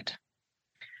executed.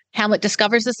 Hamlet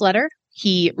discovers this letter.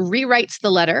 He rewrites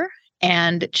the letter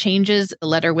and changes the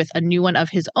letter with a new one of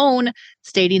his own,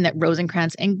 stating that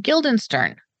Rosencrantz and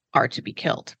Guildenstern are to be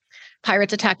killed.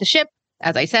 Pirates attack the ship.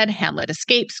 As I said, Hamlet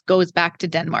escapes, goes back to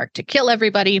Denmark to kill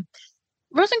everybody.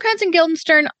 Rosencrantz and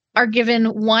Guildenstern are given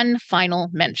one final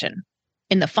mention.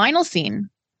 In the final scene,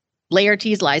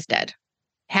 Laertes lies dead.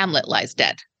 Hamlet lies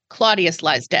dead. Claudius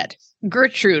lies dead.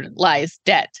 Gertrude lies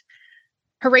dead.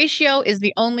 Horatio is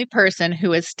the only person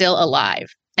who is still alive,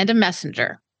 and a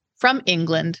messenger from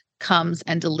England comes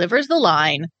and delivers the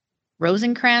line,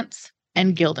 Rosencrantz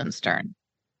and Guildenstern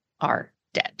are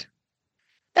dead.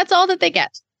 That's all that they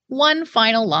get. One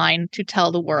final line to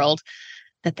tell the world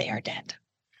that they are dead.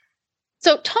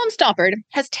 So Tom Stoppard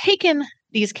has taken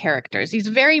these characters, these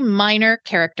very minor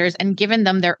characters, and given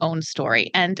them their own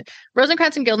story. And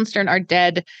Rosencrantz and Guildenstern Are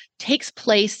Dead takes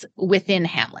place within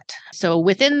Hamlet. So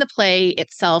within the play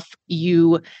itself,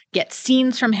 you get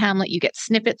scenes from Hamlet, you get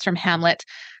snippets from Hamlet,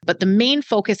 but the main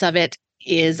focus of it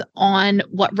is on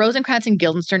what Rosencrantz and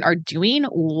Guildenstern are doing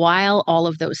while all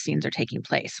of those scenes are taking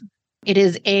place. It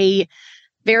is a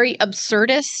very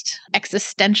absurdist,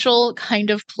 existential kind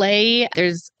of play.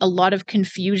 There's a lot of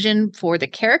confusion for the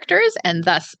characters and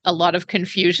thus a lot of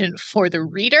confusion for the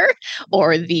reader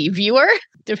or the viewer,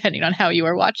 depending on how you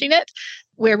are watching it,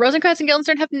 where Rosencrantz and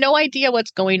Guildenstern have no idea what's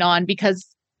going on because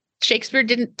Shakespeare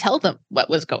didn't tell them what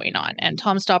was going on. And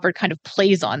Tom Stoppard kind of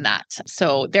plays on that.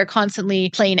 So they're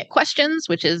constantly playing at questions,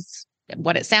 which is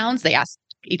what it sounds. They ask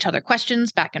each other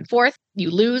questions back and forth.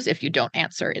 You lose if you don't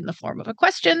answer in the form of a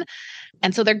question.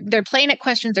 And so they're playing at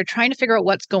questions. They're trying to figure out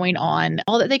what's going on.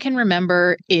 All that they can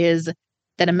remember is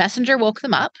that a messenger woke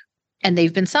them up and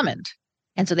they've been summoned.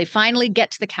 And so they finally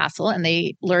get to the castle and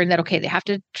they learn that, okay, they have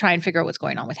to try and figure out what's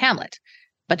going on with Hamlet,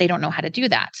 but they don't know how to do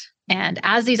that. And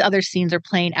as these other scenes are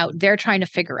playing out, they're trying to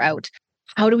figure out,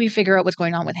 how do we figure out what's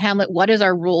going on with Hamlet? What is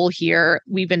our role here?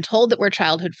 We've been told that we're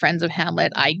childhood friends of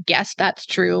Hamlet. I guess that's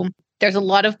true. There's a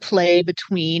lot of play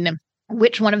between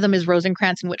which one of them is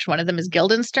Rosencrantz and which one of them is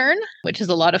Guildenstern, which is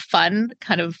a lot of fun,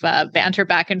 kind of banter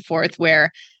back and forth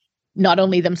where not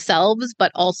only themselves,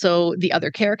 but also the other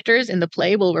characters in the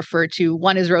play will refer to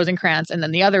one is Rosencrantz and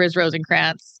then the other is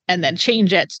Rosencrantz, and then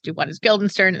change it to one is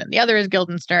Guildenstern and then the other is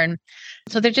Guildenstern.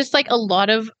 So there's just like a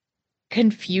lot of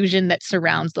confusion that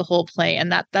surrounds the whole play.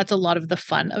 And that's a lot of the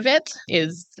fun of it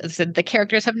is, as I said, the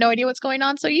characters have no idea what's going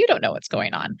on, so you don't know what's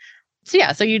going on. So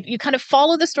yeah, so you kind of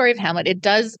follow the story of Hamlet. It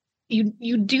does,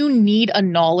 you do need a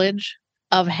knowledge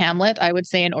of Hamlet, I would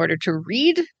say, in order to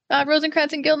read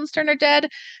Rosencrantz and Guildenstern Are Dead,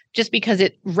 just because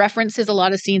it references a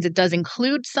lot of scenes. It does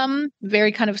include some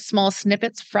very kind of small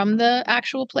snippets from the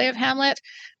actual play of Hamlet,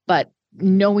 but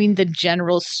knowing the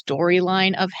general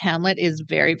storyline of Hamlet is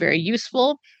very, very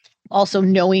useful. Also,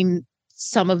 knowing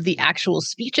some of the actual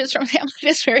speeches from Hamlet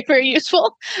is very, very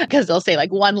useful because they'll say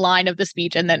like one line of the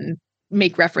speech and then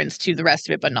make reference to the rest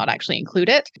of it, but not actually include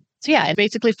it. So yeah, it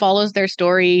basically follows their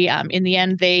story. In the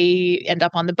end, they end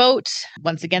up on the boat.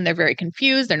 Once again, they're very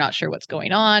confused. They're not sure what's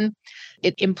going on.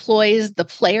 It employs the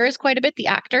players quite a bit, the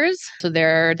actors. So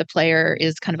the player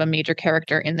is kind of a major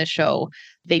character in the show.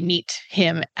 They meet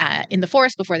him in the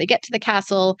forest before they get to the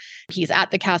castle. He's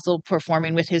at the castle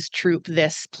performing with his troupe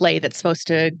this play that's supposed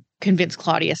to convince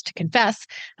Claudius to confess.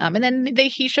 And then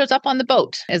he shows up on the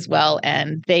boat as well.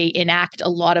 And they enact a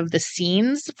lot of the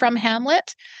scenes from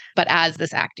Hamlet, but as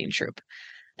this acting troupe.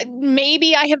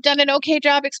 Maybe I have done an okay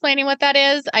job explaining what that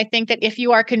is. I think that if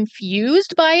you are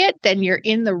confused by it, then you're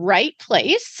in the right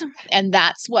place. And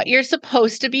that's what you're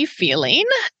supposed to be feeling.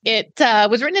 It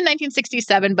was written in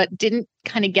 1967, but didn't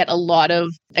kind of get a lot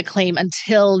of acclaim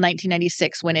until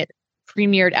 1996 when it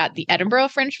premiered at the Edinburgh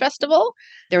Fringe Festival.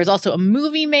 There was also a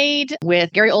movie made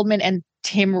with Gary Oldman and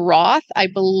Tim Roth, I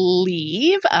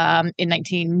believe, in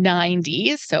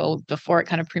 1990s. So before it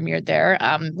kind of premiered there,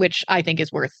 which I think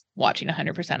is worth watching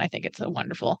 100%. I think it's a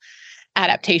wonderful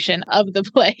adaptation of the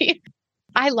play.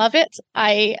 I love it.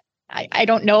 I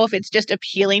don't know if it's just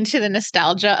appealing to the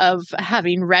nostalgia of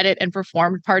having read it and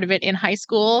performed part of it in high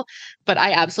school, but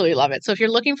I absolutely love it. So if you're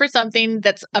looking for something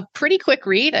that's a pretty quick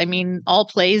read, I mean, all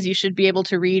plays you should be able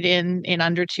to read in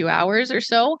under 2 hours or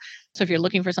so. So if you're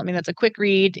looking for something that's a quick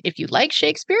read, if you like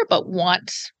Shakespeare but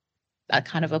want a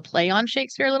kind of a play on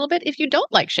Shakespeare a little bit, if you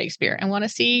don't like Shakespeare and want to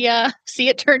see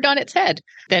it turned on its head,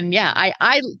 then yeah,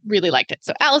 I really liked it.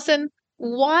 So Allison,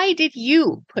 why did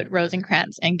you put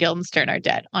Rosencrantz and Guildenstern Are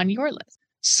Dead on your list?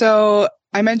 So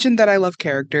I mentioned that I love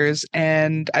characters,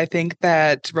 and I think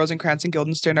that Rosencrantz and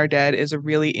Guildenstern Are Dead is a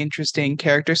really interesting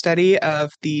character study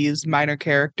of these minor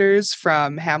characters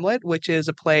from Hamlet, which is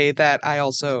a play that I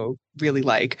also really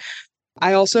like.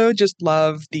 I also just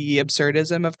love the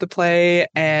absurdism of the play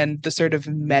and the sort of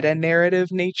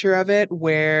meta-narrative nature of it,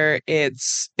 where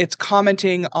it's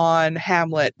commenting on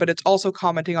Hamlet, but it's also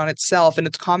commenting on itself, and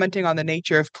it's commenting on the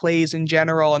nature of plays in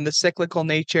general and the cyclical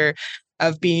nature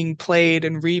of being played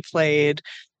and replayed.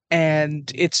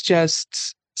 And it's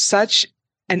just such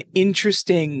an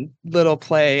interesting little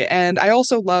play. And I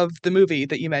also love the movie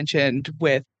that you mentioned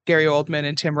with Gary Oldman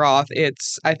and Tim Roth.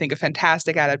 It's, I think, a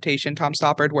fantastic adaptation. Tom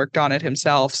Stoppard worked on it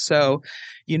himself, so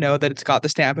you know that it's got the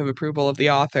stamp of approval of the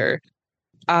author.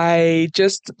 I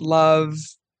just love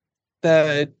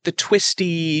the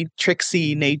twisty,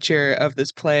 tricksy nature of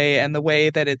this play and the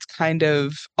way that it's kind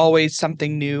of always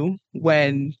something new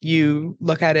when you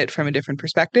look at it from a different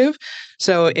perspective.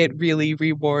 So it really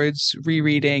rewards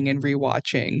rereading and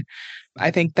rewatching.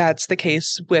 I think that's the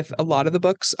case with a lot of the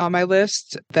books on my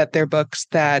list, that they're books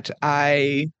that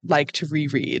I like to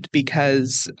reread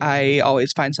because I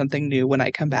always find something new when I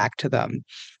come back to them.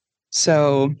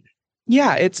 So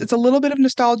yeah, it's a little bit of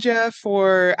nostalgia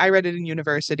for, I read it in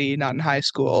university, not in high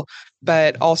school,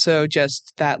 but also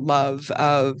just that love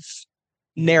of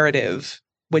narrative,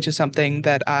 which is something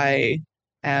that I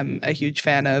am a huge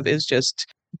fan of, is just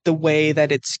the way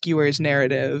that it skewers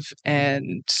narrative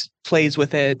and plays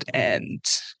with it and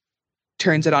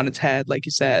turns it on its head, like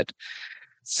you said.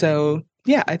 So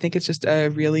yeah, I think it's just a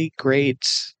really great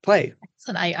play.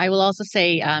 And I will also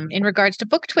say, in regards to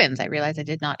book twins, I realize I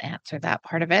did not answer that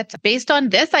part of it. Based on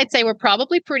this, I'd say we're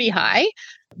probably pretty high,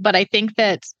 but I think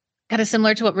that kind of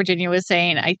similar to what Virginia was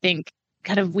saying, I think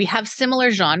kind of we have similar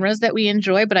genres that we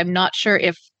enjoy, but I'm not sure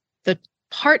if the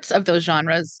parts of those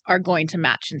genres are going to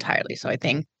match entirely. So I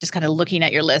think just kind of looking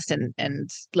at your list and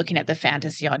looking at the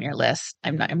fantasy on your list,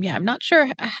 I'm not sure.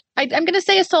 I'm going to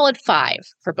say a solid 5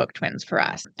 for book twins for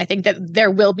us. I think that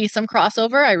there will be some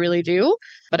crossover. I really do.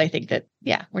 But I think that,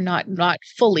 yeah, we're not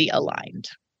fully aligned.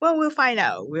 Well, we'll find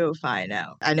out. We'll find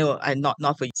out. I know I'm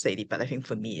not for you, Sadie, but I think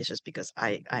for me, it's just because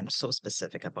I'm so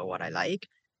specific about what I like,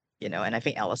 and I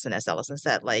think Allison, as Allison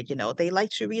said, they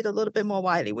like to read a little bit more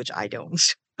widely, which I don't.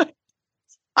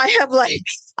 I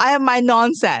have my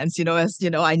nonsense,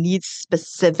 I need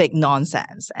specific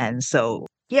nonsense. And so,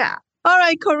 yeah. All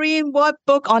right, Corinne, what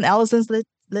book on Allison's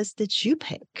list did you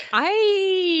pick?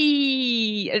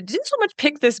 I didn't so much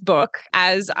pick this book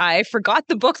as I forgot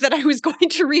the book that I was going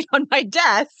to read on my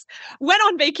desk, went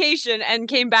on vacation and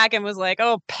came back and was like,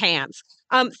 oh, pants.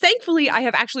 Thankfully, I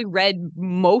have actually read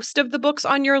most of the books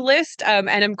on your list, and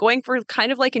I'm going for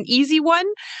kind of like an easy one,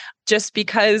 just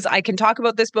because I can talk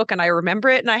about this book and I remember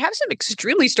it, and I have some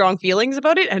extremely strong feelings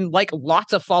about it and like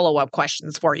lots of follow-up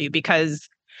questions for you, because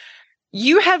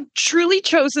you have truly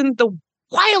chosen the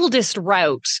wildest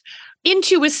route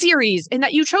into a series in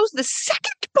that you chose the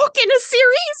second book in a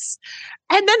series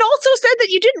and then also said that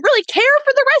you didn't really care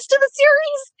for the rest of the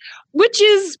series, which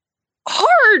is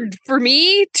hard for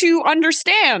me to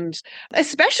understand,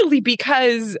 especially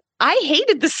because I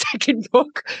hated the second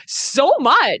book so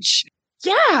much.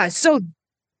 Yeah, so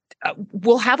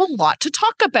we'll have a lot to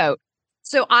talk about.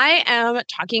 So I am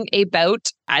talking about,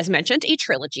 as mentioned, a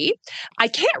trilogy. I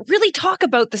can't really talk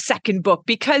about the second book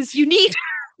because you need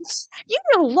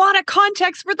a lot of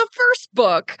context for the first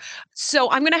book. So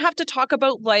I'm going to have to talk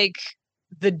about like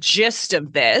the gist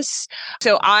of this.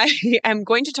 So I am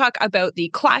going to talk about the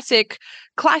classic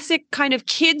kind of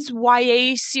kids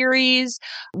YA series,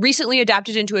 recently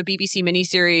adapted into a BBC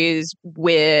miniseries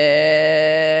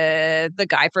with the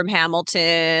guy from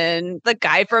Hamilton,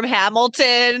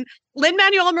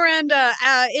 Lin-Manuel Miranda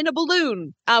in a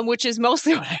balloon, which is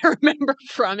mostly what I remember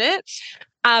from it.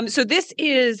 So this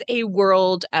is a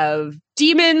world of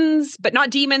demons, but not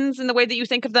demons in the way that you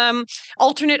think of them.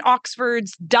 Alternate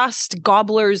Oxfords, dust,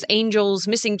 gobblers, angels,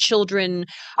 missing children,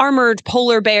 armored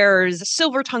polar bears,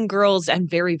 silver-tongued girls, and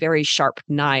very, very sharp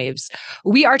knives.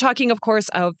 We are talking, of course,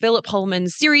 of Philip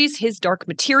Pullman's series, His Dark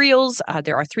Materials.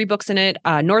 There are 3 books in it,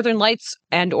 Northern Lights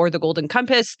and or The Golden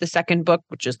Compass. The second book,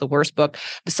 which is the worst book,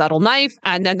 The Subtle Knife.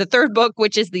 And then the third book,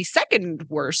 which is the second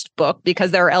worst book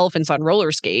because there are elephants on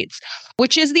roller skates,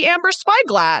 which is The Amber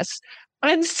Spyglass.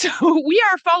 And so we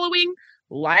are following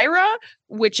Lyra,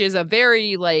 which is a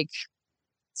very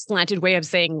slanted way of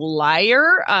saying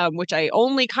liar, which I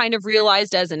only kind of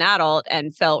realized as an adult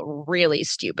and felt really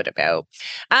stupid about.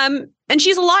 And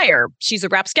she's a liar. She's a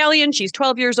rapscallion. She's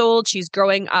 12 years old. She's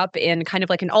growing up in kind of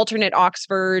like an alternate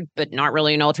Oxford, but not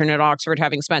really an alternate Oxford,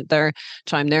 having spent their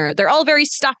time there. They're all very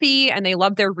stuffy and they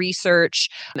love their research.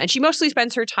 And she mostly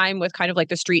spends her time with kind of like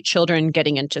the street children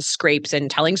getting into scrapes and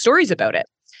telling stories about it.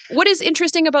 What is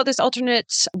interesting about this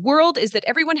alternate world is that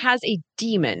everyone has a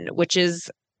demon, which is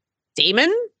Matt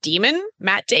Damon,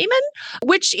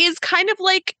 which is kind of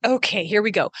like, okay, here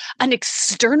we go. An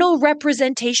external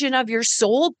representation of your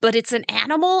soul, but it's an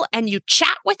animal and you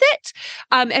chat with it.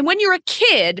 And when you're a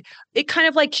kid, it kind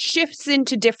of like shifts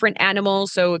into different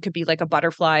animals. So it could be like a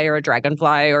butterfly or a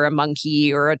dragonfly or a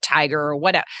monkey or a tiger or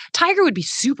whatever. Tiger would be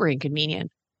super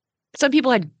inconvenient. Some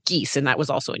people had geese and that was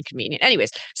also inconvenient.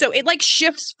 Anyways, so it like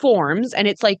shifts forms and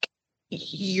it's like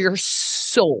your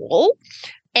soul.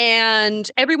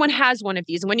 And everyone has one of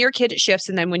these. And when you're a kid, it shifts.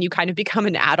 And then when you kind of become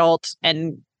an adult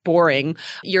and boring,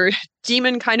 your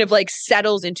demon kind of like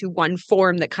settles into one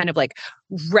form that kind of like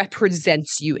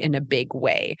represents you in a big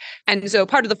way. And so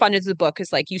part of the fun of the book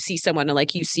is like you see someone and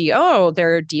like you see, oh,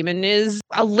 their demon is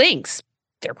a lynx.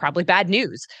 They're probably bad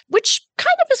news, which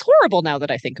kind of is horrible now that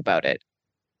I think about it.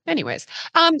 Anyways,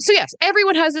 so yes,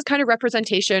 everyone has this kind of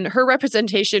representation. Her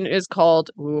representation is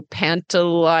called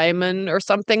Pantalaimon or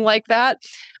something like that.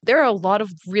 There are a lot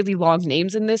of really long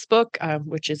names in this book,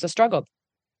 which is a struggle.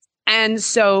 And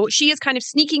so she is kind of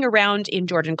sneaking around in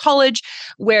Jordan College,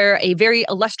 where a very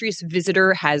illustrious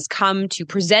visitor has come to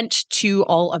present to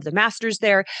all of the masters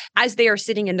there. As they are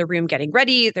sitting in the room getting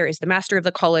ready, there is the master of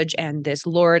the college and this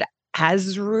Lord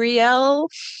Asriel.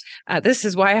 This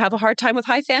is why I have a hard time with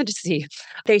high fantasy.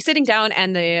 They're sitting down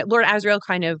and the Lord Asriel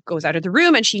kind of goes out of the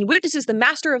room and she witnesses the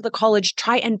master of the college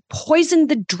try and poison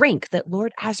the drink that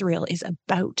Lord Asriel is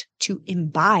about to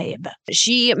imbibe.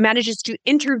 She manages to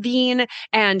intervene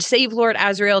and save Lord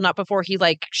Asriel, not before he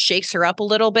like shakes her up a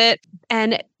little bit,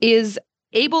 and is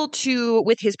able to,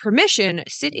 with his permission,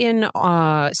 sit in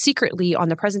secretly on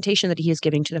the presentation that he is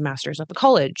giving to the masters of the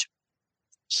college.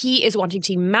 He is wanting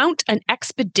to mount an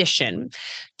expedition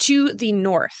to the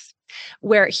north,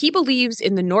 where he believes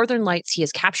in the Northern Lights he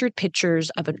has captured pictures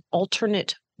of an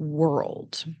alternate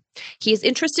world. He is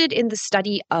interested in the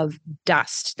study of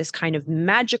dust, this kind of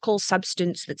magical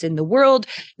substance that's in the world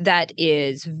that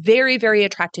is very, very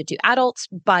attracted to adults,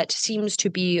 but seems to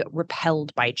be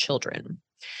repelled by children.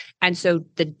 And so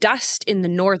the dust in the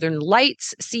Northern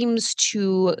Lights seems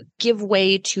to give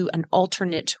way to an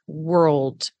alternate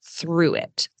world through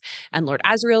it. And Lord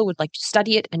Asriel would like to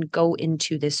study it and go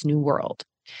into this new world.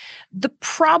 The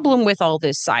problem with all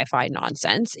this sci-fi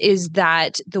nonsense is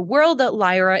that the world that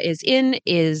Lyra is in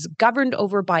is governed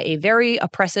over by a very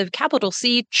oppressive capital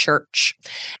C church.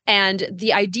 And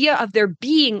the idea of there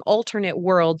being alternate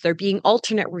worlds, there being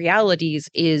alternate realities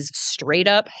is straight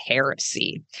up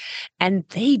heresy. And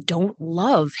they don't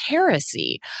love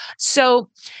heresy. So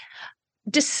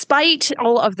despite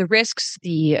all of the risks,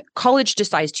 the college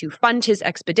decides to fund his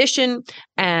expedition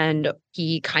and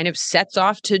he kind of sets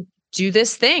off to do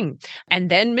this thing. And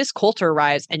then Miss Coulter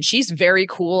arrives and she's very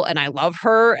cool and I love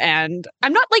her. And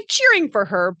I'm not like cheering for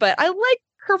her, but I like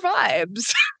her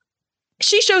vibes.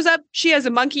 She shows up. She has a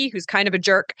monkey who's kind of a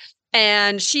jerk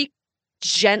and she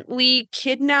gently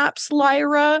kidnaps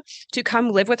Lyra to come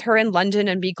live with her in London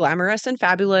and be glamorous and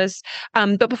fabulous.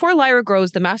 But before Lyra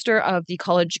grows, the master of the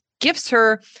college gives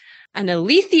her an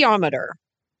alethiometer,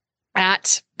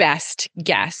 at best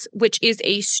guess, which is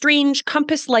a strange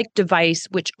compass-like device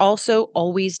which also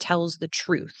always tells the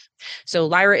truth. So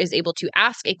Lyra is able to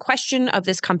ask a question of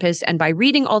this compass, and by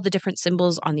reading all the different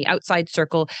symbols on the outside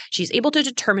circle, she's able to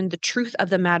determine the truth of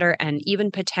the matter and even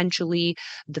potentially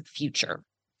the future.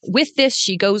 With this,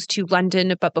 she goes to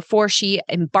London, but before she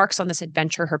embarks on this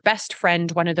adventure, her best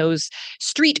friend, one of those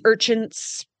street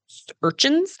urchins,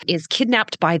 is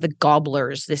kidnapped by the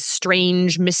Gobblers, this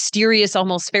strange, mysterious,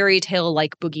 almost fairy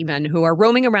tale-like boogeymen who are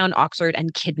roaming around Oxford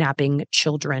and kidnapping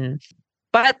children.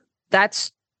 But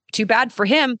that's too bad for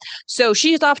him. So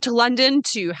she's off to London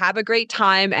to have a great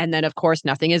time. And then, of course,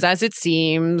 nothing is as it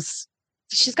seems.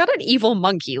 She's got an evil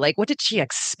monkey. Like, what did she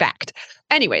expect?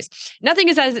 Anyways, nothing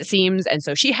is as it seems. And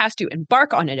so she has to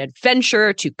embark on an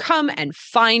adventure to come and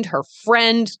find her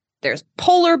friend. There's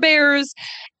polar bears.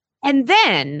 And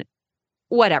then,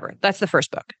 whatever, that's the first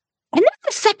book. And then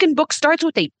the second book starts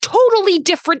with a totally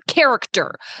different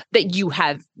character that you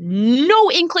have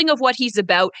no inkling of what he's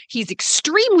about. He's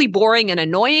extremely boring and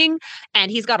annoying, and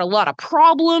he's got a lot of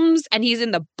problems, and he's in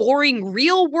the boring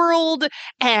real world.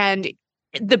 And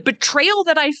the betrayal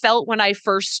that I felt when I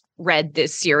first read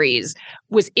this series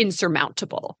was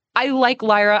insurmountable. I like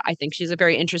Lyra. I think she's a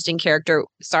very interesting character.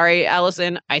 Sorry,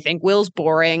 Allison. I think Will's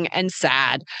boring and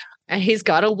sad. And he's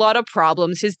got a lot of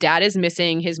problems. His dad is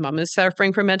missing. His mom is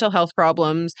suffering from mental health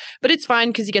problems. But it's fine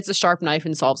because he gets a sharp knife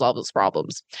and solves all those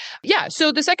problems. Yeah,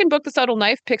 so the second book, The Subtle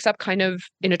Knife, picks up kind of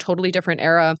in a totally different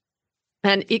era.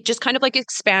 And it just kind of like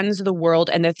expands the world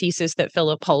and the thesis that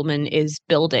Philip Pullman is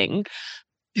building.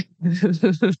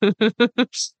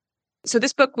 So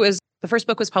the first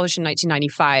book was published in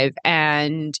 1995,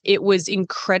 and it was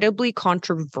incredibly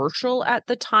controversial at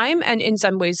the time, and in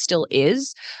some ways still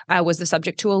is, was the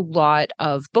subject to a lot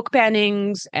of book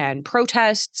bannings and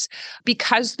protests,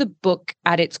 because the book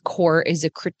at its core is a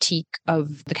critique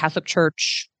of the Catholic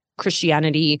Church,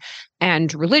 Christianity,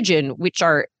 and religion, which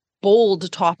are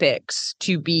bold topics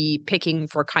to be picking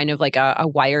for kind of like a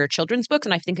wire children's books.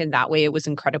 And I think in that way, it was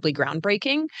incredibly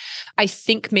groundbreaking. I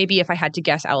think maybe if I had to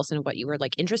guess, Allison, what you were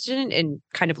like interested in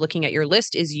kind of looking at your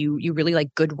list is you really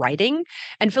like good writing.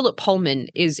 And Philip Pullman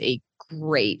is a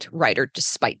great writer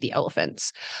despite the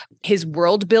elephants. His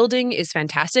world building is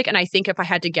fantastic. And I think if I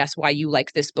had to guess why you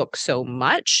like this book so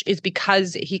much is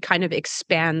because he kind of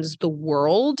expands the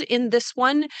world in this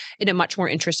one in a much more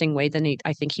interesting way than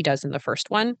I think he does in the first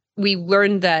one. We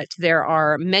learned that there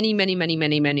are many, many, many,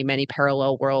 many, many, many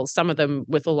parallel worlds, some of them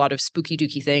with a lot of spooky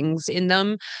dooky things in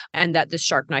them, and that this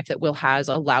sharp knife that Will has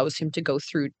allows him to go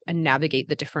through and navigate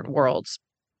the different worlds.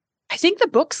 I think the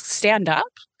books stand up.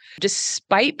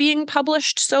 Despite being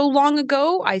published so long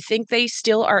ago, I think they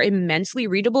still are immensely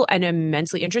readable and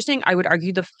immensely interesting. I would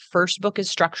argue the first book is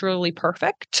structurally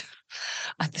perfect.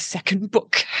 The second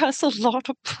book has a lot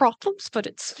of problems, but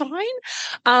it's fine.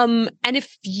 And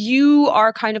if you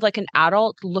are kind of like an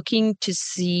adult looking to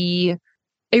see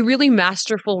a really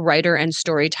masterful writer and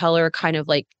storyteller kind of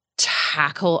like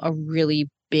tackle a really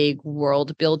big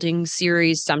world building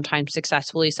series, sometimes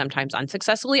successfully, sometimes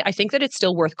unsuccessfully, I think that it's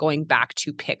still worth going back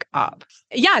to pick up.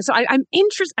 Yeah, so I'm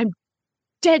interested. I'm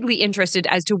deadly interested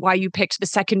as to why you picked the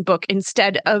second book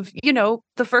instead of,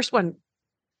 the first one.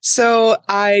 So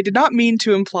I did not mean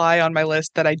to imply on my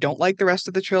list that I don't like the rest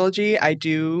of the trilogy. I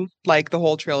do like the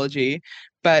whole trilogy,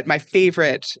 but my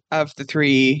favorite of the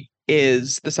three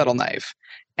is The Subtle Knife.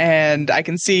 And I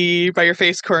can see by your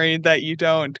face, Corinne, that you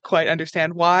don't quite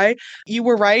understand why. You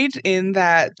were right in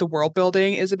that the world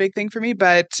building is a big thing for me,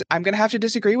 but I'm going to have to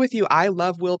disagree with you. I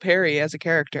love Will Perry as a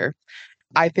character.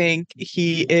 I think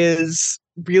he is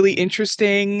really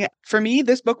interesting. For me,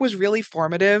 this book was really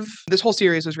formative. This whole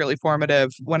series was really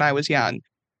formative when I was young.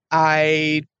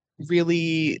 I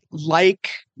really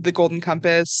like The Golden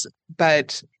Compass,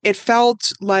 but it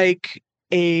felt like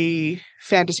a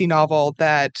fantasy novel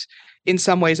that in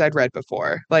some ways I'd read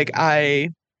before. Like I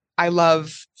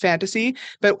love fantasy,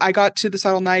 but I got to The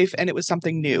Subtle Knife and it was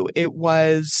something new. It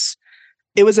was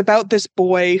about this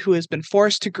boy who has been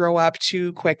forced to grow up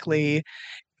too quickly,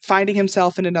 finding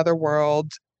himself in another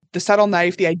world. The subtle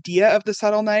knife, the idea of the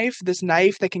subtle knife, this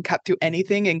knife that can cut through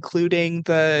anything, including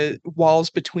the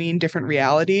walls between different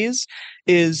realities,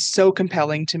 is so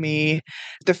compelling to me.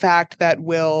 The fact that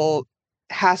Will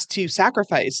has to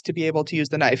sacrifice to be able to use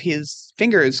the knife. His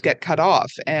fingers get cut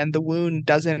off and the wound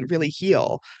doesn't really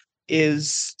heal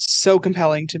is so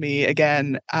compelling to me.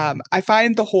 Again, I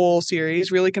find the whole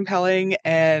series really compelling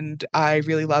and I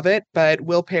really love it. But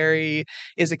Will Perry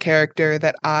is a character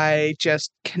that I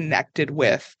just connected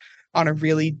with on a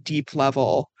really deep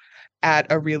level at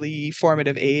a really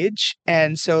formative age.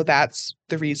 And so that's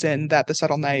the reason that The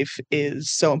Subtle Knife is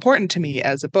so important to me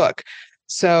as a book.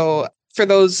 So for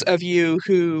those of you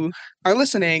who are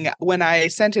listening, when I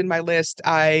sent in my list,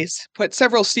 I put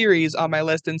several series on my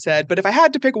list and said, but if I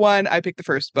had to pick one, I picked the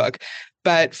first book.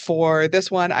 But for this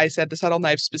one, I said The Subtle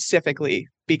Knife specifically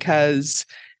because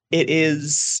it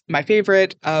is my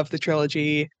favorite of the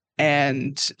trilogy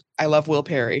and I love Will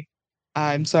Perry.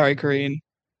 I'm sorry, Corinne.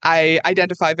 I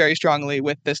identify very strongly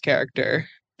with this character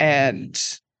and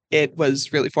it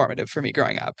was really formative for me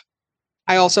growing up.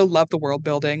 I also love the world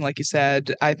building. Like you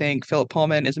said, I think Philip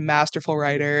Pullman is a masterful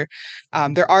writer.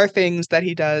 There are things that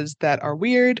he does that are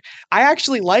weird. I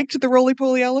actually liked the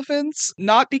roly-poly elephants,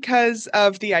 not because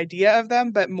of the idea of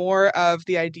them, but more of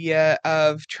the idea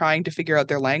of trying to figure out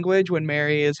their language when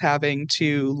Mary is having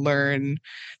to learn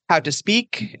how to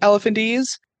speak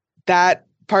Elephantese. That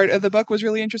part of the book was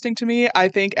really interesting to me. I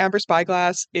think Amber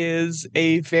Spyglass is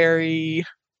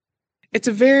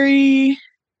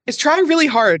it's trying really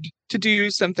hard to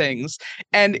do some things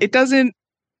and it doesn't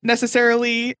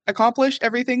necessarily accomplish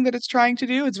everything that it's trying to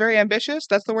do. It's very ambitious.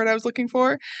 That's the word I was looking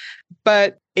for,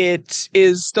 but it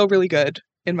is still really good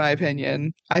in my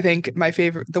opinion. I think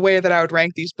the way that I would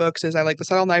rank these books is I like The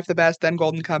Subtle Knife the best, then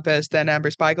Golden Compass, then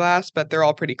Amber Spyglass, but they're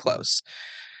all pretty close.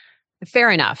 Fair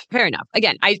enough. Fair enough.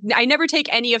 Again, I never take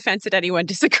any offense at anyone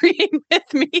disagreeing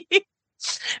with me.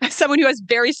 As someone who has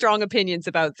very strong opinions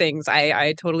about things,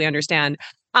 I totally understand.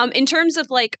 In terms of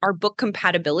like our book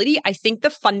compatibility, I think the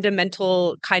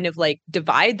fundamental kind of like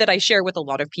divide that I share with a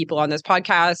lot of people on this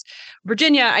podcast,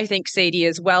 Virginia, I think Sadie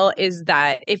as well, is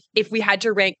that if we had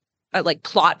to rank like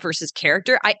plot versus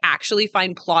character, I actually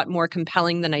find plot more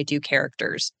compelling than I do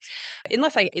characters,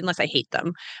 unless I hate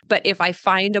them. But if I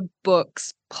find a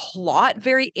book's plot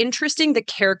very interesting, the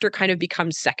character kind of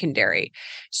becomes secondary.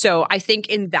 So I think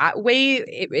in that way,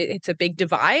 it's a big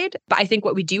divide. But I think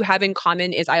what we do have in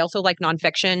common is I also like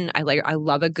nonfiction. I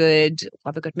love a good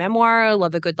memoir,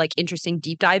 love a good like interesting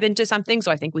deep dive into something.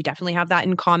 So I think we definitely have that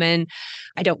in common.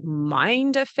 I don't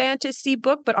mind a fantasy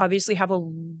book, but obviously have a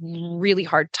really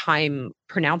hard time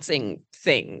pronouncing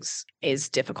things is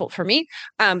difficult for me.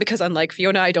 Because unlike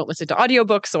Fiona, I don't listen to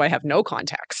audiobooks, so I have no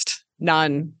context.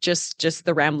 None, just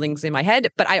the ramblings in my head.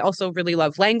 But I also really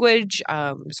love language,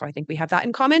 so I think we have that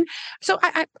in common. So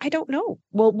I don't know.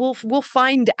 We'll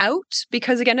find out,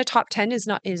 because again, a top 10 is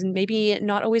maybe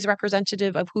not always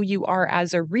representative of who you are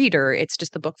as a reader. It's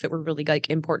just the books that were really like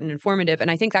important and informative.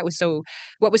 And I think that was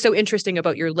what was so interesting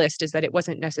about your list is that it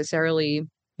wasn't necessarily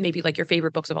maybe like your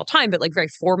favorite books of all time, but like very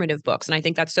formative books. And I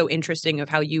think that's so interesting of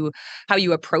how you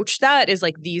approach that is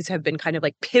like these have been kind of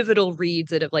like pivotal reads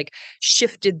that have like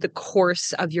shifted the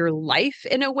course of your life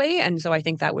in a way. And so I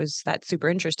think that's super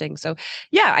interesting. So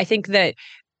yeah, I think that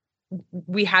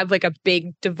we have like a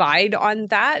big divide on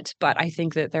that, but I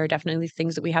think that there are definitely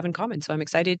things that we have in common. So I'm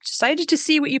excited to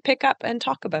see what you pick up and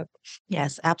talk about.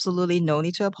 Yes, absolutely. No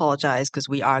need to apologize because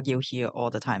we argue here all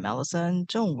the time, Allison.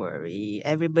 Don't worry.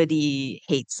 Everybody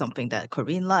hates something that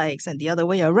Corinne likes and the other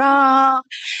way around.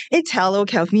 Italo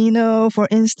Calvino, for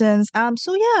instance.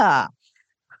 So yeah,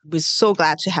 we're so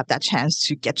glad to have that chance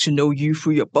to get to know you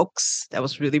through your books. That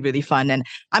was really, really fun. And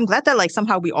I'm glad that like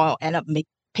somehow we all end up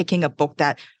picking a book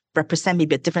that represent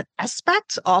maybe a different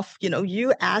aspect of,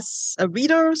 you as a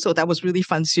reader. So that was really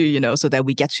fun too, so that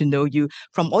we get to know you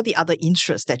from all the other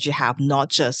interests that you have, not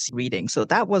just reading. So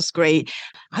that was great.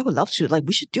 I would love to,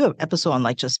 we should do an episode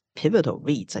on just pivotal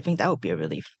reads. I think that would be a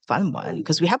really fun one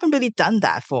because we haven't really done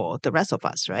that for the rest of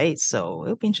us, right? So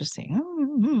it'll be interesting.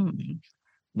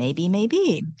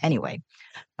 Maybe. Anyway.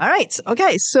 All right.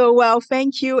 Okay. So, well,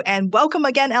 thank you and welcome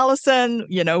again, Allison.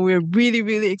 We're really,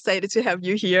 really excited to have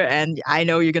you here. And I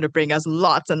know you're going to bring us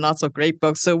lots and lots of great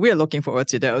books. So we're looking forward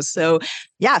to those. So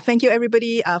yeah, thank you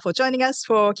everybody for joining us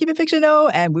for Keep It Fictional.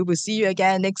 And we will see you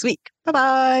again next week.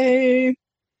 Bye-bye.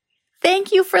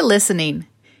 Thank you for listening.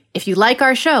 If you like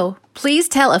our show, please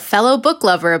tell a fellow book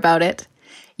lover about it.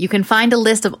 You can find a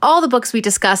list of all the books we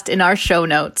discussed in our show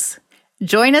notes.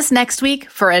 Join us next week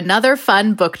for another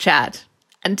fun book chat.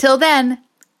 Until then,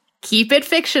 keep it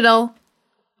fictional.